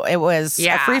 It was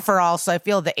a free-for-all. So I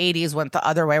feel the 80s went the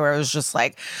other way where it was just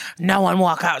like, no one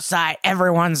walk outside.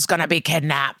 Everyone's going to be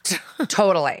kidnapped.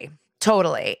 Totally.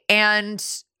 And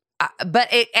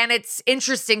it's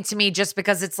interesting to me just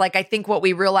because it's like, I think what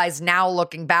we realize now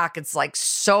looking back, it's like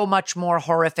so much more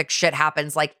horrific shit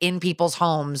happens like in people's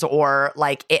homes or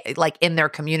like in their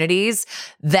communities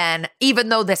than, even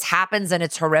though this happens and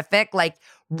it's horrific, like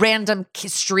random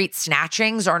street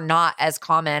snatchings are not as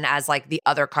common as like the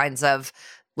other kinds of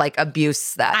like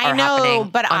abuse that are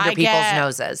happening under people's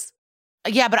noses.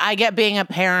 Yeah, but I get being a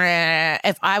parent.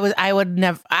 If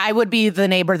I would be the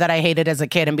neighbor that I hated as a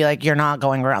kid and be like, "You're not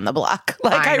going around the block."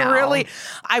 Like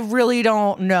I really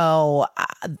don't know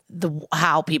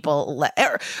how people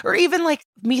or even like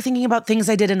me thinking about things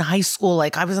I did in high school.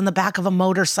 Like I was on the back of a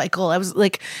motorcycle. I was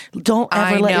like, "Don't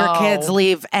ever let your kids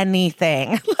leave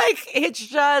anything." Like it's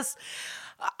just.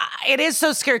 It is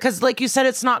so scary because, like you said,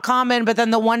 it's not common. But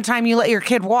then the one time you let your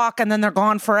kid walk and then they're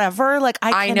gone forever, like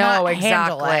I cannot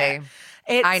handle it.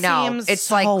 I know. Seems it's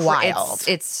so like wild.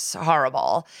 It's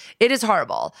horrible. It is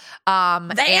horrible. The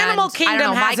animal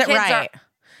kingdom has it right.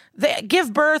 They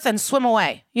give birth and swim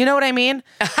away. You know what I mean?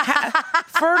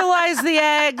 Fertilize the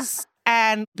eggs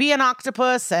and be an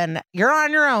octopus, and you're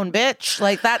on your own, bitch.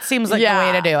 Like that seems like the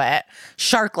way to do it.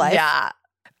 Shark life. Yeah.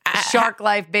 Shark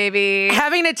life, baby.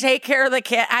 Having to take care of the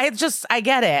kid. I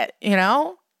get it,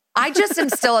 I just am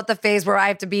still at the phase where I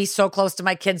have to be so close to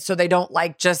my kids so they don't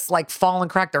like just like fall and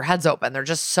crack their heads open. They're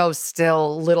just so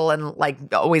still little and like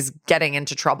always getting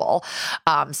into trouble.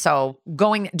 So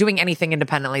doing anything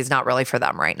independently is not really for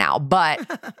them right now, but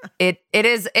it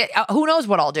is, who knows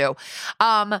what I'll do.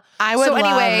 I would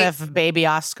love if baby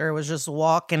Oscar was just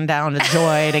walking down to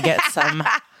Joy to get some.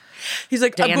 He's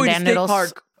like, I'm going to State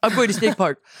Park. I'm going to State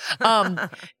Park.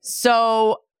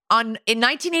 In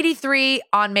 1983,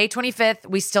 on May 25th,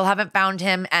 we still haven't found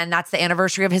him, and that's the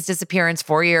anniversary of his disappearance,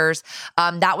 4 years.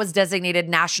 That was designated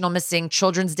National Missing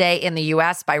Children's Day in the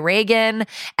U.S. by Reagan,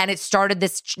 and it started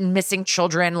this missing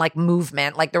children like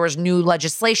movement. Like there was new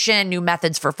legislation, new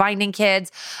methods for finding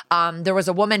kids. There was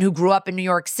a woman who grew up in New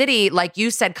York City, like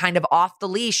you said, kind of off the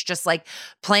leash, just like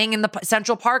playing in the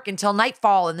Central Park until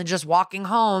nightfall and then just walking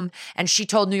home. And she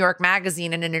told New York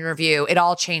Magazine in an interview, it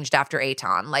all changed after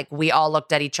Aton. Like we all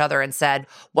looked at each other and said,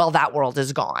 well, that world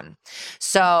is gone.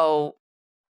 So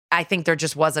I think there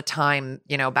just was a time,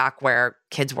 back where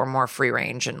kids were more free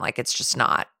range and like, it's just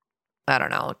not, I don't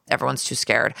know, everyone's too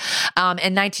scared.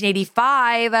 In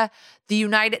 1985,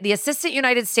 the Assistant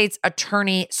United States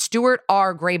Attorney Stuart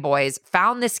R. Grayboys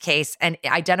found this case and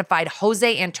identified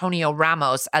Jose Antonio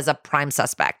Ramos as a prime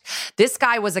suspect. This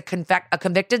guy was a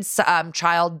convicted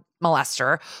child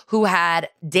molester who had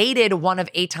dated one of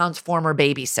Aton's former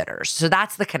babysitters. So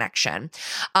that's the connection.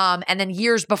 And then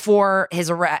years before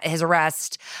his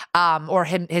arrest or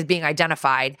his being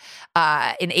identified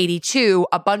in 82,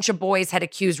 a bunch of boys had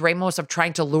accused Ramos of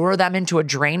trying to lure them into a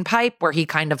drain pipe where he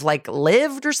kind of like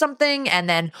lived or something. And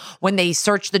then when they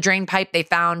searched the drain pipe, they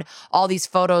found all these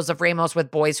photos of Ramos with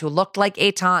boys who looked like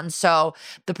Aton. So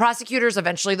the prosecutors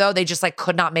eventually, though, they just like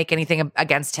could not make anything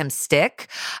against him stick.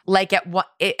 Like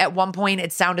at one point,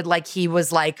 it sounded like he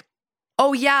was like,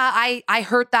 oh yeah, I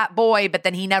hurt that boy, but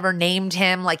then he never named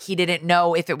him. Like he didn't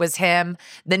know if it was him.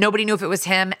 Then nobody knew if it was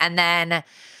him. And then,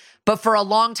 but for a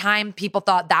long time, people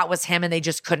thought that was him and they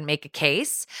just couldn't make a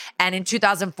case. And in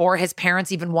 2004, his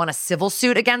parents even won a civil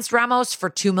suit against Ramos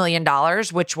for $2 million,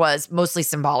 which was mostly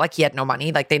symbolic. He had no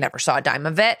money. Like they never saw a dime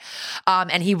of it.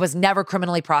 And he was never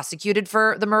criminally prosecuted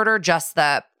for the murder, just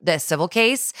the civil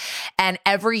case. And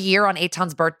every year on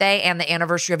Aton's birthday and the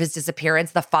anniversary of his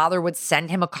disappearance, the father would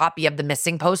send him a copy of the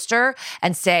missing poster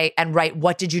and write,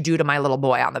 "What did you do to my little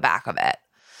boy?" on the back of it.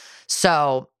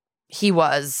 So he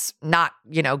was not,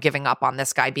 giving up on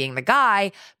this guy being the guy.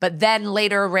 But then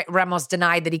later, Ramos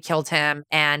denied that he killed him.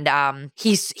 And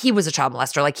he was a child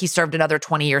molester. Like he served another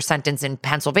 20-year sentence in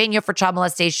Pennsylvania for child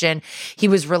molestation. He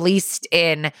was released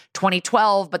in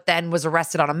 2012, but then was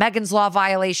arrested on a Megan's Law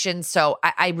violation. So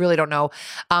I really don't know.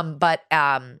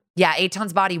 Yeah,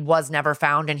 Aton's body was never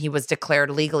found, and he was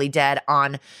declared legally dead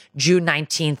on June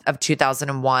 19th of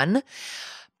 2001.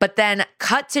 But then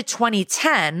cut to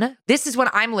 2010, this is when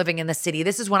I'm living in the city.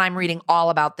 This is when I'm reading all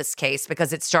about this case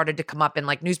because it started to come up in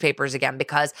like newspapers again,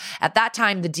 because at that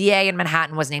time, the DA in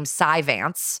Manhattan was named Cy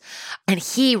Vance, and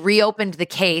he reopened the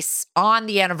case on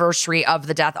the anniversary of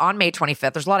the death on May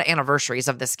 25th. There's a lot of anniversaries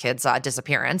of this kid's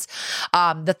disappearance.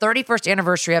 The 31st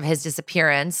anniversary of his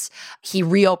disappearance, he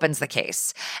reopens the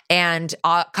case. And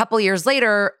a couple years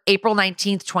later, April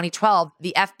 19th, 2012,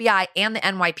 the FBI and the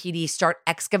NYPD start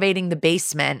excavating the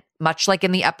basement, much like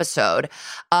in the episode,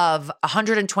 of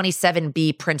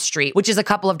 127B Prince Street, which is a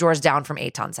couple of doors down from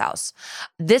Eitan's house.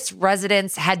 This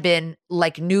residence had been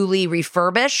like newly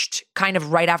refurbished kind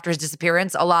of right after his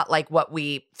disappearance, a lot like what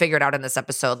we figured out in this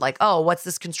episode, like, oh, what's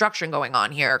this construction going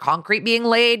on here? Concrete being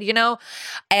laid, you know?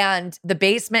 And the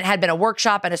basement had been a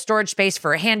workshop and a storage space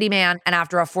for a handyman. And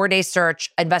after a 4-day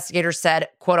search, investigators said,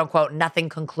 quote unquote, nothing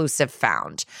conclusive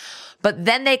found. But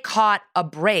then they caught a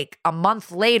break a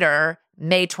month later,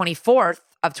 May 24th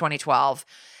of 2012,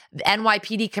 the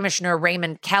NYPD Commissioner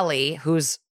Raymond Kelly,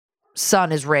 whose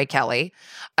son is Ray Kelly.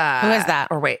 Who is that?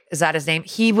 Or wait, is that his name?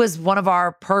 He was one of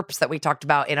our perps that we talked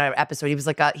about in an episode. He was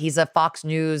like he's a Fox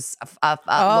News,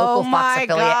 local Fox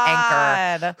affiliate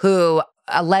anchor who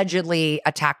allegedly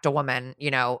attacked a woman,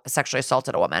 sexually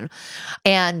assaulted a woman.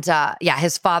 And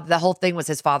his father, the whole thing was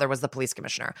his father was the police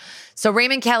commissioner. So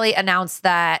Raymond Kelly announced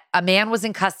that a man was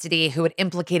in custody who had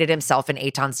implicated himself in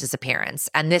Eitan's disappearance.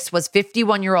 And this was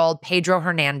 51-year-old Pedro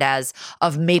Hernandez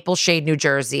of Maple Shade, New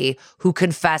Jersey, who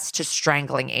confessed to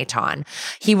strangling Eitan.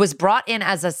 He was brought in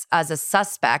as a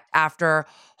suspect after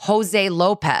Jose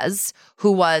Lopez,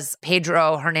 who was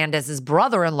Pedro Hernandez's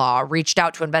brother-in-law, reached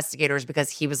out to investigators because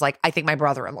he was like, I think my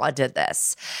brother-in-law did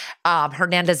this.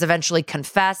 Hernandez eventually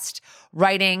confessed,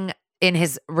 writing in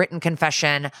his written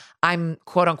confession, I'm,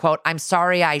 quote unquote, I'm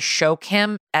sorry I shoke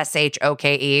him,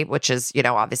 SHOKE, which is,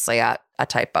 obviously a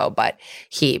typo, but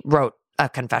he wrote a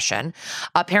confession.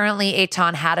 Apparently,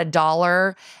 Eitan had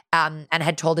 $1 and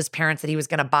had told his parents that he was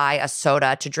going to buy a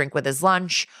soda to drink with his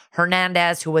lunch.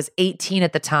 Hernandez, who was 18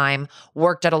 at the time,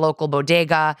 worked at a local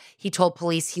bodega. He told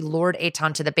police he lured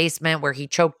Eitan to the basement where he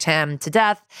choked him to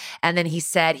death. And then he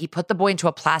said he put the boy into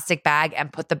a plastic bag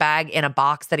and put the bag in a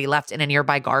box that he left in a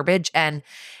nearby garbage. And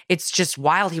it's just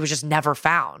wild. He was just never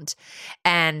found.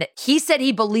 And he said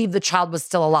he believed the child was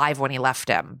still alive when he left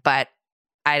him, but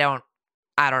I don't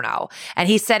know. And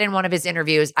he said in one of his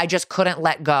interviews, I just couldn't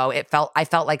let go. I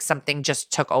felt like something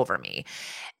just took over me.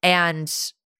 And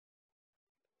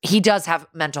he does have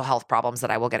mental health problems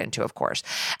that I will get into, of course.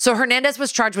 So Hernandez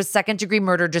was charged with second-degree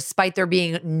murder despite there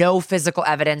being no physical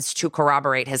evidence to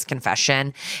corroborate his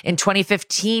confession. In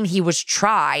 2015, he was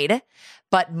tried,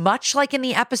 but much like in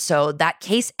the episode, that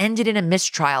case ended in a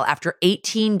mistrial after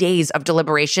 18 days of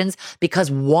deliberations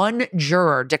because one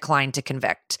juror declined to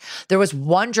convict. There was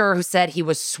one juror who said he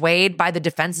was swayed by the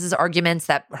defense's arguments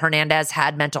that Hernandez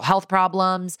had mental health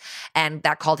problems, and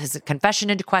that called his confession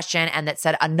into question, and that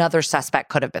said another suspect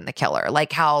could have been the killer,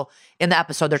 like how in the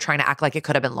episode they're trying to act like it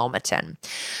could have been Lomatin.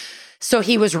 So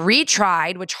he was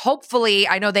retried, which hopefully,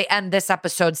 I know they end this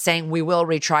episode saying we will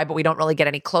retry, but we don't really get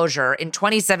any closure. In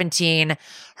 2017,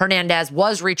 Hernandez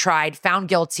was retried, found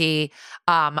guilty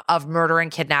of murder and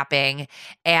kidnapping.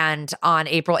 And on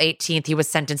April 18th, he was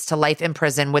sentenced to life in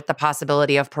prison with the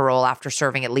possibility of parole after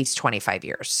serving at least 25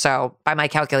 years. So by my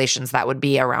calculations, that would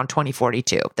be around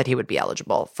 2042 that he would be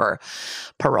eligible for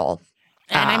parole.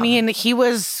 And I mean, he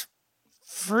was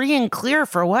free and clear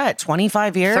for what,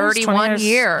 25 years? 31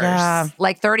 years. Yeah.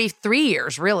 Like 33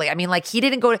 years, really. I mean, like he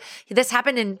didn't go to, this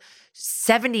happened in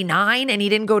 79 and he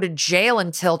didn't go to jail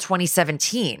until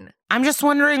 2017. I'm just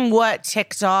wondering what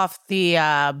ticked off the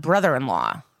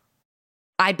brother-in-law.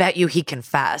 I bet you he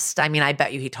confessed. I mean, I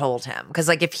bet you he told him. Because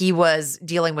like if he was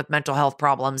dealing with mental health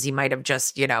problems, he might have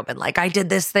just, been like, I did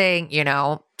this thing,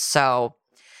 So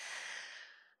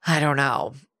I don't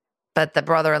know. But the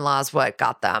brother-in-law is what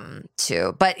got them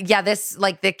to. But yeah, this,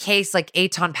 like the case, like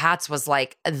Eitan Patz was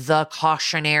like the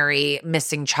cautionary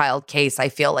missing child case, I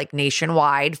feel like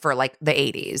nationwide for like the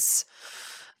 80s.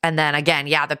 And then again,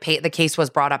 yeah, the case was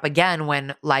brought up again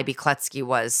when Libby Kletsky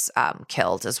was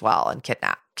killed as well and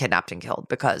kidnapped and killed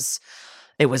because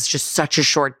it was just such a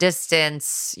short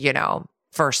distance,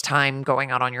 first time going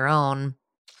out on your own.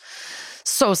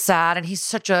 So sad. And he's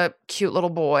such a cute little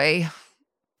boy.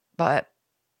 But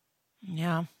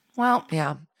yeah. Well,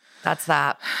 yeah, that's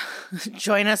that.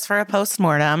 Join us for a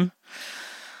postmortem.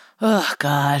 Oh,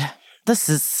 God. This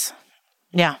is,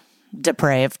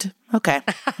 depraved. Okay.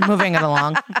 Moving it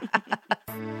along.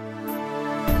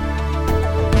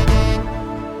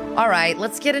 All All right,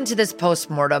 let's get into this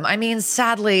postmortem. I mean,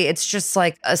 sadly, it's just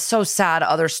like a so sad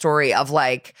other story of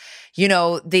like, you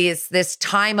know, this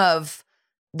time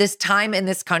in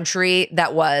this country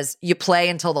that was you play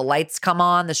until the lights come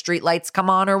on, the street lights come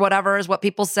on or whatever is what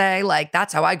people say. Like,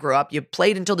 that's how I grew up. You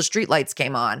played until the street lights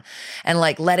came on. And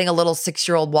like letting a little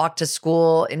 6-year-old walk to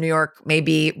school in New York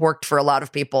maybe worked for a lot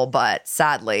of people, but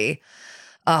sadly,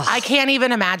 I can't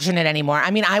even imagine it anymore. I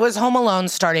mean, I was home alone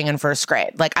starting in first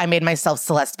grade. Like, I made myself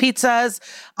Celeste pizzas.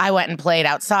 I went and played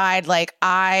outside. Like,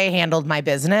 I handled my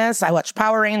business. I watched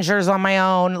Power Rangers on my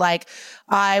own. Like,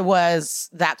 I was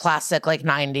that classic, like,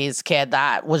 90s kid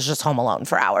that was just home alone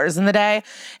for hours in the day.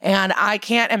 And I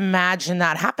can't imagine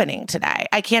that happening today.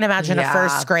 I can't imagine a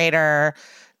first grader.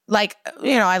 Like,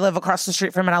 you know, I live across the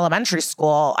street from an elementary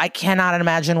school. I cannot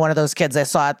imagine one of those kids I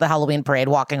saw at the Halloween parade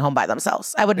walking home by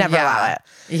themselves. I would never allow it.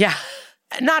 Yeah.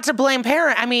 Not to blame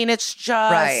parent. I mean, it's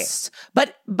just,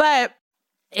 but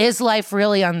is life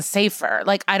really unsafer?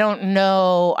 Like, I don't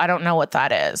know what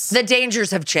that is. The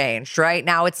dangers have changed, right?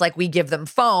 Now it's like we give them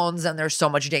phones and there's so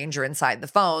much danger inside the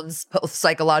phones, both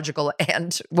psychological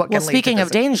and what can lead to speaking of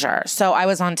physical. danger, so I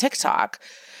was on TikTok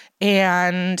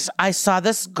and I saw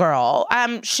this girl,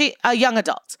 a young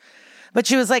adult, but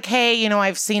she was like, hey, you know,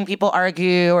 I've seen people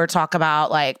argue or talk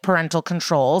about like parental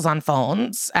controls on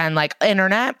phones and like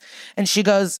internet. And she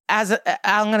goes,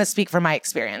 I'm going to speak from my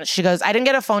experience. She goes, I didn't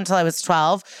get a phone till I was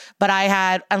 12, but I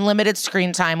had unlimited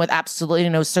screen time with absolutely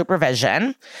no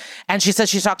supervision. And she says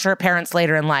she talked to her parents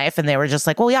later in life and they were just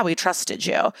like, well, yeah, we trusted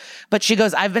you. But she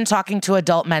goes, I've been talking to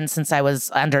adult men since I was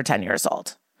under 10 years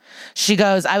old. She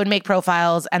goes, I would make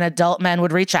profiles and adult men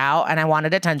would reach out and I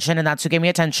wanted attention and that's who gave me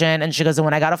attention. And she goes, and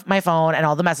when I got off my phone and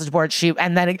all the message boards,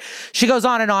 and then she goes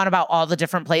on and on about all the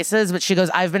different places. But she goes,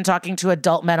 I've been talking to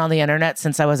adult men on the internet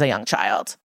since I was a young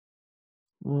child.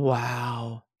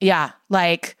 Wow. Yeah.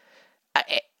 Like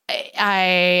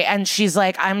and she's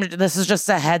like, this is just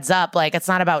a heads up. Like, it's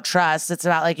not about trust. It's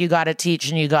about like, you got to teach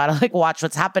and you got to like watch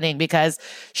what's happening because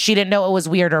she didn't know it was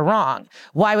weird or wrong.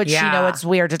 Why would she know it's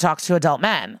weird to talk to adult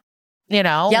men? You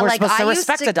know, we're like, supposed to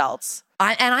respect adults.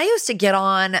 I used to get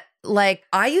on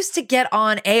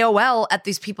AOL at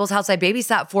these people's house I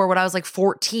babysat for when I was like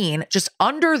 14, just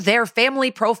under their family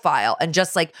profile and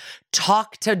just like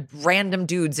talk to random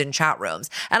dudes in chat rooms.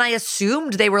 And I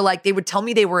assumed they would tell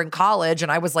me they were in college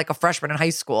and I was like a freshman in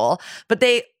high school, but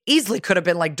they easily could have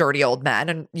been like dirty old men.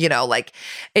 And, you know, like,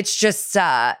 it's just,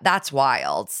 that's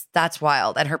wild. That's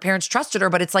wild. And her parents trusted her,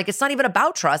 but it's like, it's not even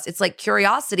about trust. It's like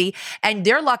curiosity. And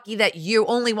they're lucky that you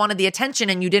only wanted the attention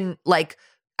and you didn't like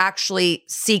actually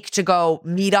seek to go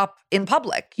meet up in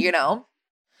public, you know?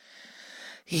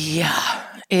 Yeah,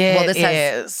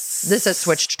 this has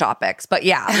switched topics, but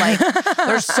yeah, like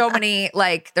there's so many,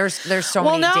 like there's so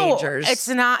many dangers. It's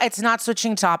not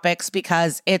switching topics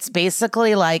because it's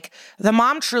basically like the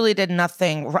mom truly did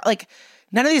nothing. Like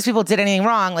none of these people did anything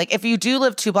wrong. Like if you do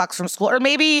live 2 blocks from school, or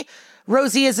maybe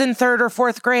Rosie is in 3rd or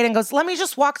 4th grade and goes, let me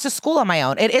just walk to school on my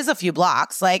own. It is a few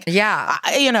blocks. Like, yeah,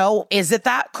 you know, is it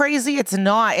that crazy? It's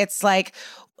not. It's like,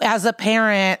 as a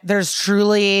parent, there's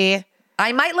truly...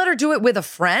 I might let her do it with a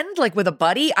friend, like with a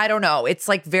buddy. I don't know. It's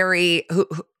like very,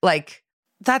 like...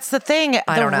 That's the thing.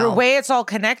 I don't know. The way it's all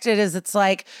connected is it's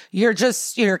like, your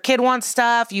kid wants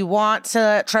stuff. You want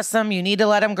to trust them. You need to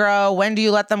let them grow. When do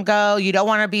you let them go? You don't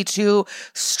want to be too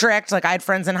strict. Like I had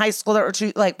friends in high school that were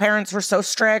too, like parents were so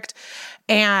strict.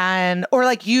 Or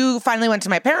like you finally went to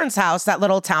my parents' house, that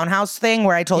little townhouse thing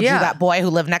where I told you that boy who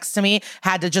lived next to me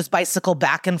had to just bicycle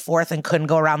back and forth and couldn't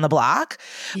go around the block.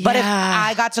 Yeah. But if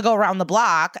I got to go around the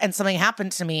block and something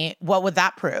happened to me, what would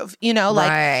that prove? You know,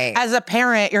 like as a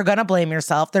parent, you're going to blame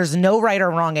yourself. There's no right or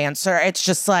wrong answer. It's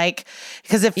just like,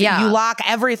 because if you lock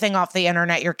everything off the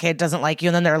internet, your kid doesn't like you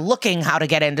and then they're looking how to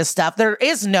get into stuff.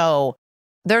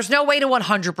 There's no way to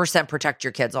 100% protect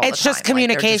your kids all the time. It's just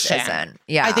communication.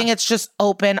 Yeah. I think it's just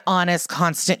open, honest,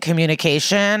 constant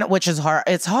communication, which is hard.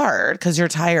 It's hard because you're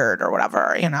tired or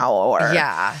whatever, you know, or...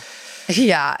 Yeah.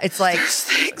 Yeah. It's like... There's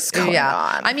things going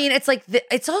on. I mean, it's like...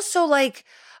 it's also like...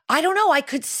 I don't know. I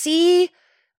could see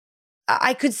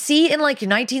in like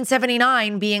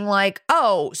 1979 being like,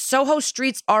 oh, Soho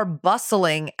streets are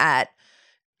bustling at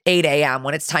 8 a.m.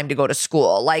 when it's time to go to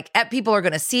school. Like people are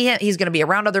going to see him. He's going to be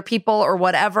around other people or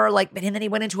whatever. Like, and then he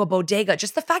went into a bodega.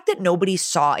 Just the fact that nobody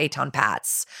saw Eitan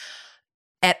Patz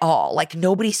at all. Like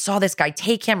nobody saw this guy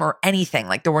take him or anything.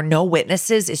 Like there were no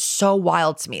witnesses is so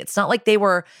wild to me. It's not like they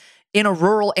were in a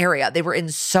rural area. They were in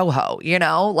Soho, you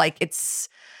know, like it's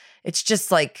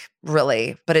just like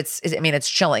really, but it's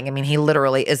chilling. I mean, he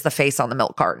literally is the face on the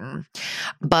milk carton,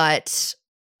 but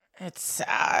It's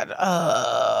sad.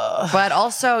 But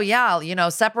also, yeah,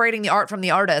 separating the art from the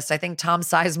artist. I think Tom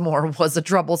Sizemore was a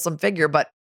troublesome figure,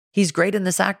 but he's great in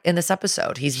this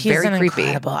episode. He's very an creepy.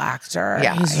 Incredible actor.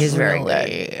 Yeah, he's very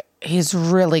good. He's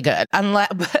really good.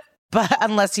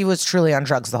 Unless he was truly on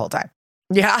drugs the whole time.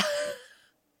 Yeah.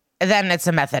 Then it's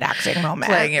a method acting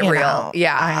moment. Playing it real.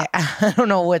 Yeah. I don't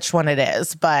know which one it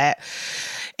is, but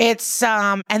it's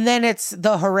and then it's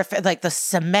the horrific, like the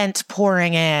cement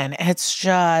pouring in. It's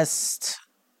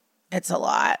a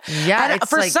lot. Yeah. And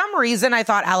for some reason, I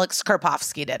thought Alex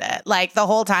Karpovsky did it. Like the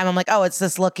whole time, I'm like, oh, it's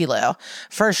this Looky Loo.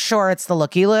 For sure, it's the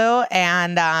Looky Loo,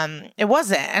 and it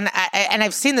wasn't. And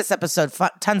I've seen this episode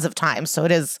tons of times, so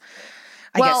it is.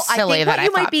 I think what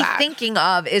you might be thinking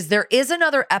of is there is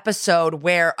another episode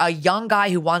where a young guy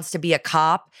who wants to be a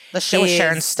cop, the show with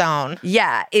Sharon Stone,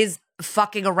 is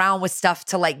fucking around with stuff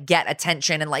to like get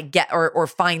attention and like get or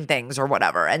find things or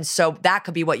whatever. And so that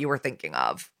could be what you were thinking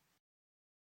of.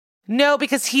 No,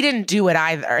 because he didn't do it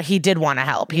either. He did want to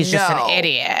help. He's just an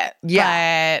idiot.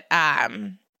 Yeah.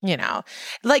 But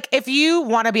like if you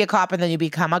want to be a cop and then you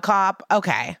become a cop,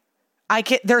 okay.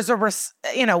 There's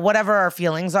whatever our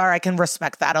feelings are, I can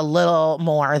respect that a little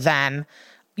more than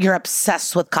you're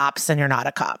obsessed with cops and you're not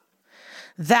a cop.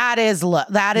 That is a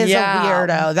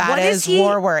weirdo. That is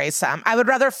more worrisome. I would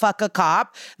rather fuck a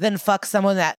cop than fuck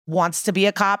someone that wants to be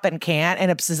a cop and can't and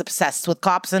is obsessed with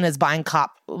cops and is buying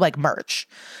cop like merch.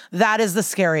 That is the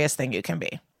scariest thing you can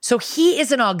be. So he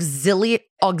is an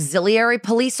auxiliary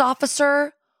police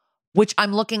officer, which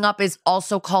I'm looking up is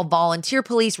also called volunteer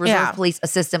police, reserve police,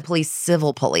 assistant police,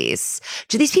 civil police.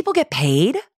 Do these people get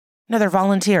paid? No, they're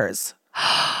volunteers.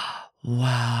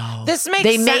 Wow. This makes sense.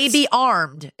 They sense. may be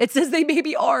armed. It says they may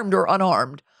be armed or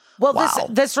unarmed. Well, wow.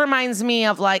 this reminds me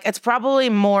of like, it's probably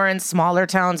more in smaller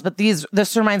towns, but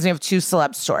this reminds me of two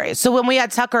celeb stories. So when we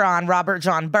had Tucker on, Robert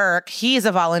John Burke, he's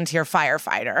a volunteer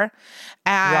firefighter.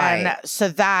 And so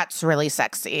that's really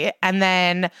sexy. And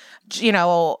then,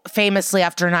 famously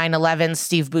after 9/11,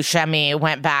 Steve Buscemi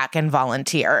went back and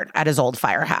volunteered at his old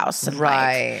firehouse. And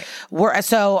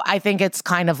so I think it's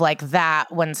kind of like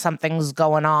that when something's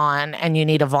going on and you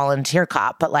need a volunteer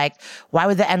cop. But like, why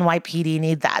would the NYPD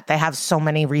need that? They have so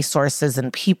many resources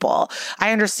and people.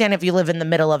 I understand if you live in the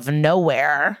middle of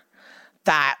nowhere,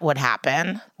 that would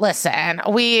happen. Listen,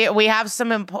 we have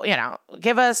some,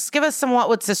 give us some What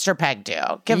Would Sister Peg Do?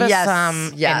 Give us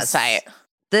some insight.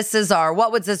 This is our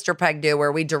What Would Sister Peg Do,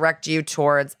 where we direct you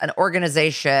towards an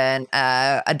organization,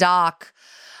 a doc,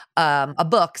 a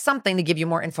book, something to give you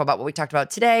more info about what we talked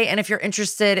about today. And if you're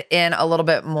interested in a little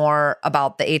bit more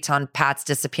about the Eitan Pat's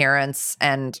disappearance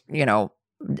and,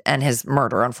 and his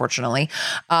murder, unfortunately,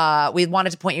 we wanted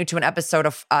to point you to an episode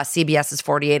of CBS's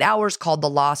 48 Hours called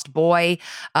The Lost Boy.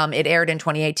 It aired in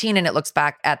 2018, and it looks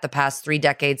back at the past 3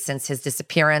 decades since his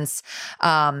disappearance.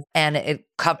 And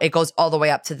it goes all the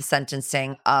way up to the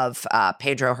sentencing of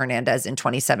Pedro Hernandez in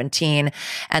 2017.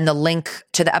 And the link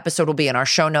to the episode will be in our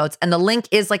show notes. And the link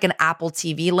is like an Apple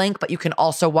TV link, but you can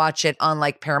also watch it on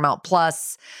like Paramount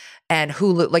Plus and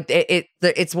Hulu. Like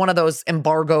it's one of those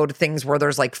embargoed things where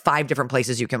there's like 5 different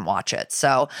places you can watch it.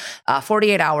 So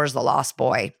 48 Hours, The Lost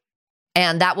Boy.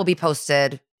 And that will be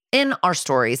posted in our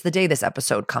stories the day this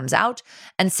episode comes out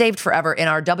and saved forever in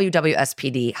our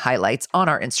WWSPD highlights on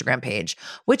our Instagram page,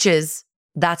 which is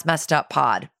That's Messed Up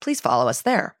Pod. Please follow us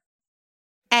there.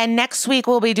 And next week,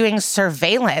 we'll be doing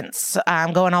Surveillance,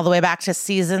 going all the way back to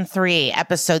season 3,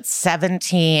 episode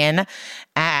 17.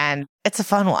 And it's a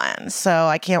fun one. So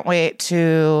I can't wait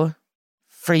for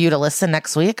you to listen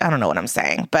next week. I don't know what I'm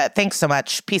saying, but thanks so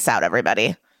much. Peace out,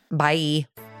 everybody. Bye.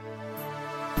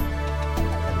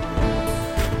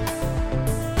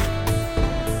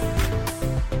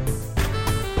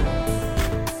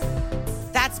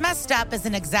 That's Messed Up is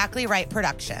an Exactly Right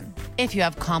production. If you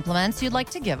have compliments you'd like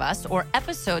to give us or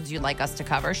episodes you'd like us to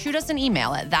cover, shoot us an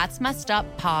email at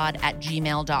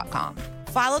that'smesseduppod@gmail.com.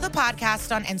 Follow the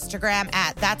podcast on Instagram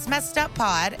at That's Messed Up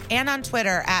Pod and on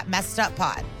Twitter at Messed Up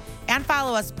Pod. And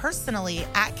follow us personally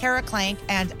at Kara Clank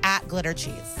and at Glitter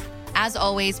Cheese. As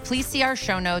always, please see our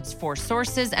show notes for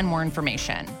sources and more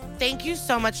information. Thank you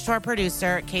so much to our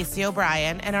producer, Casey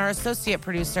O'Brien, and our associate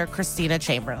producer, Christina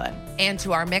Chamberlain. And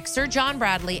to our mixer, John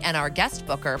Bradley, and our guest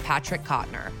booker, Patrick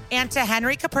Kottner. And to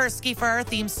Henry Kapersky for our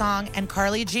theme song and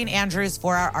Carly Jean Andrews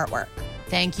for our artwork.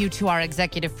 Thank you to our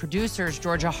executive producers,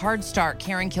 Georgia Hardstart,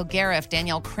 Karen Kilgariff,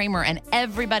 Danielle Kramer, and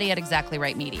everybody at Exactly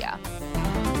Right Media.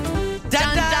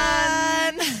 Dun,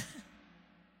 dun!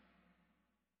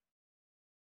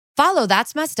 Follow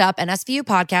That's Messed Up, an SVU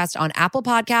podcast on Apple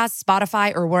Podcasts,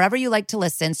 Spotify, or wherever you like to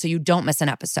listen so you don't miss an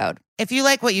episode. If you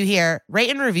like what you hear,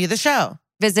 rate and review the show.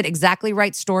 Visit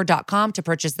exactlyrightstore.com to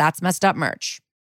purchase That's Messed Up merch.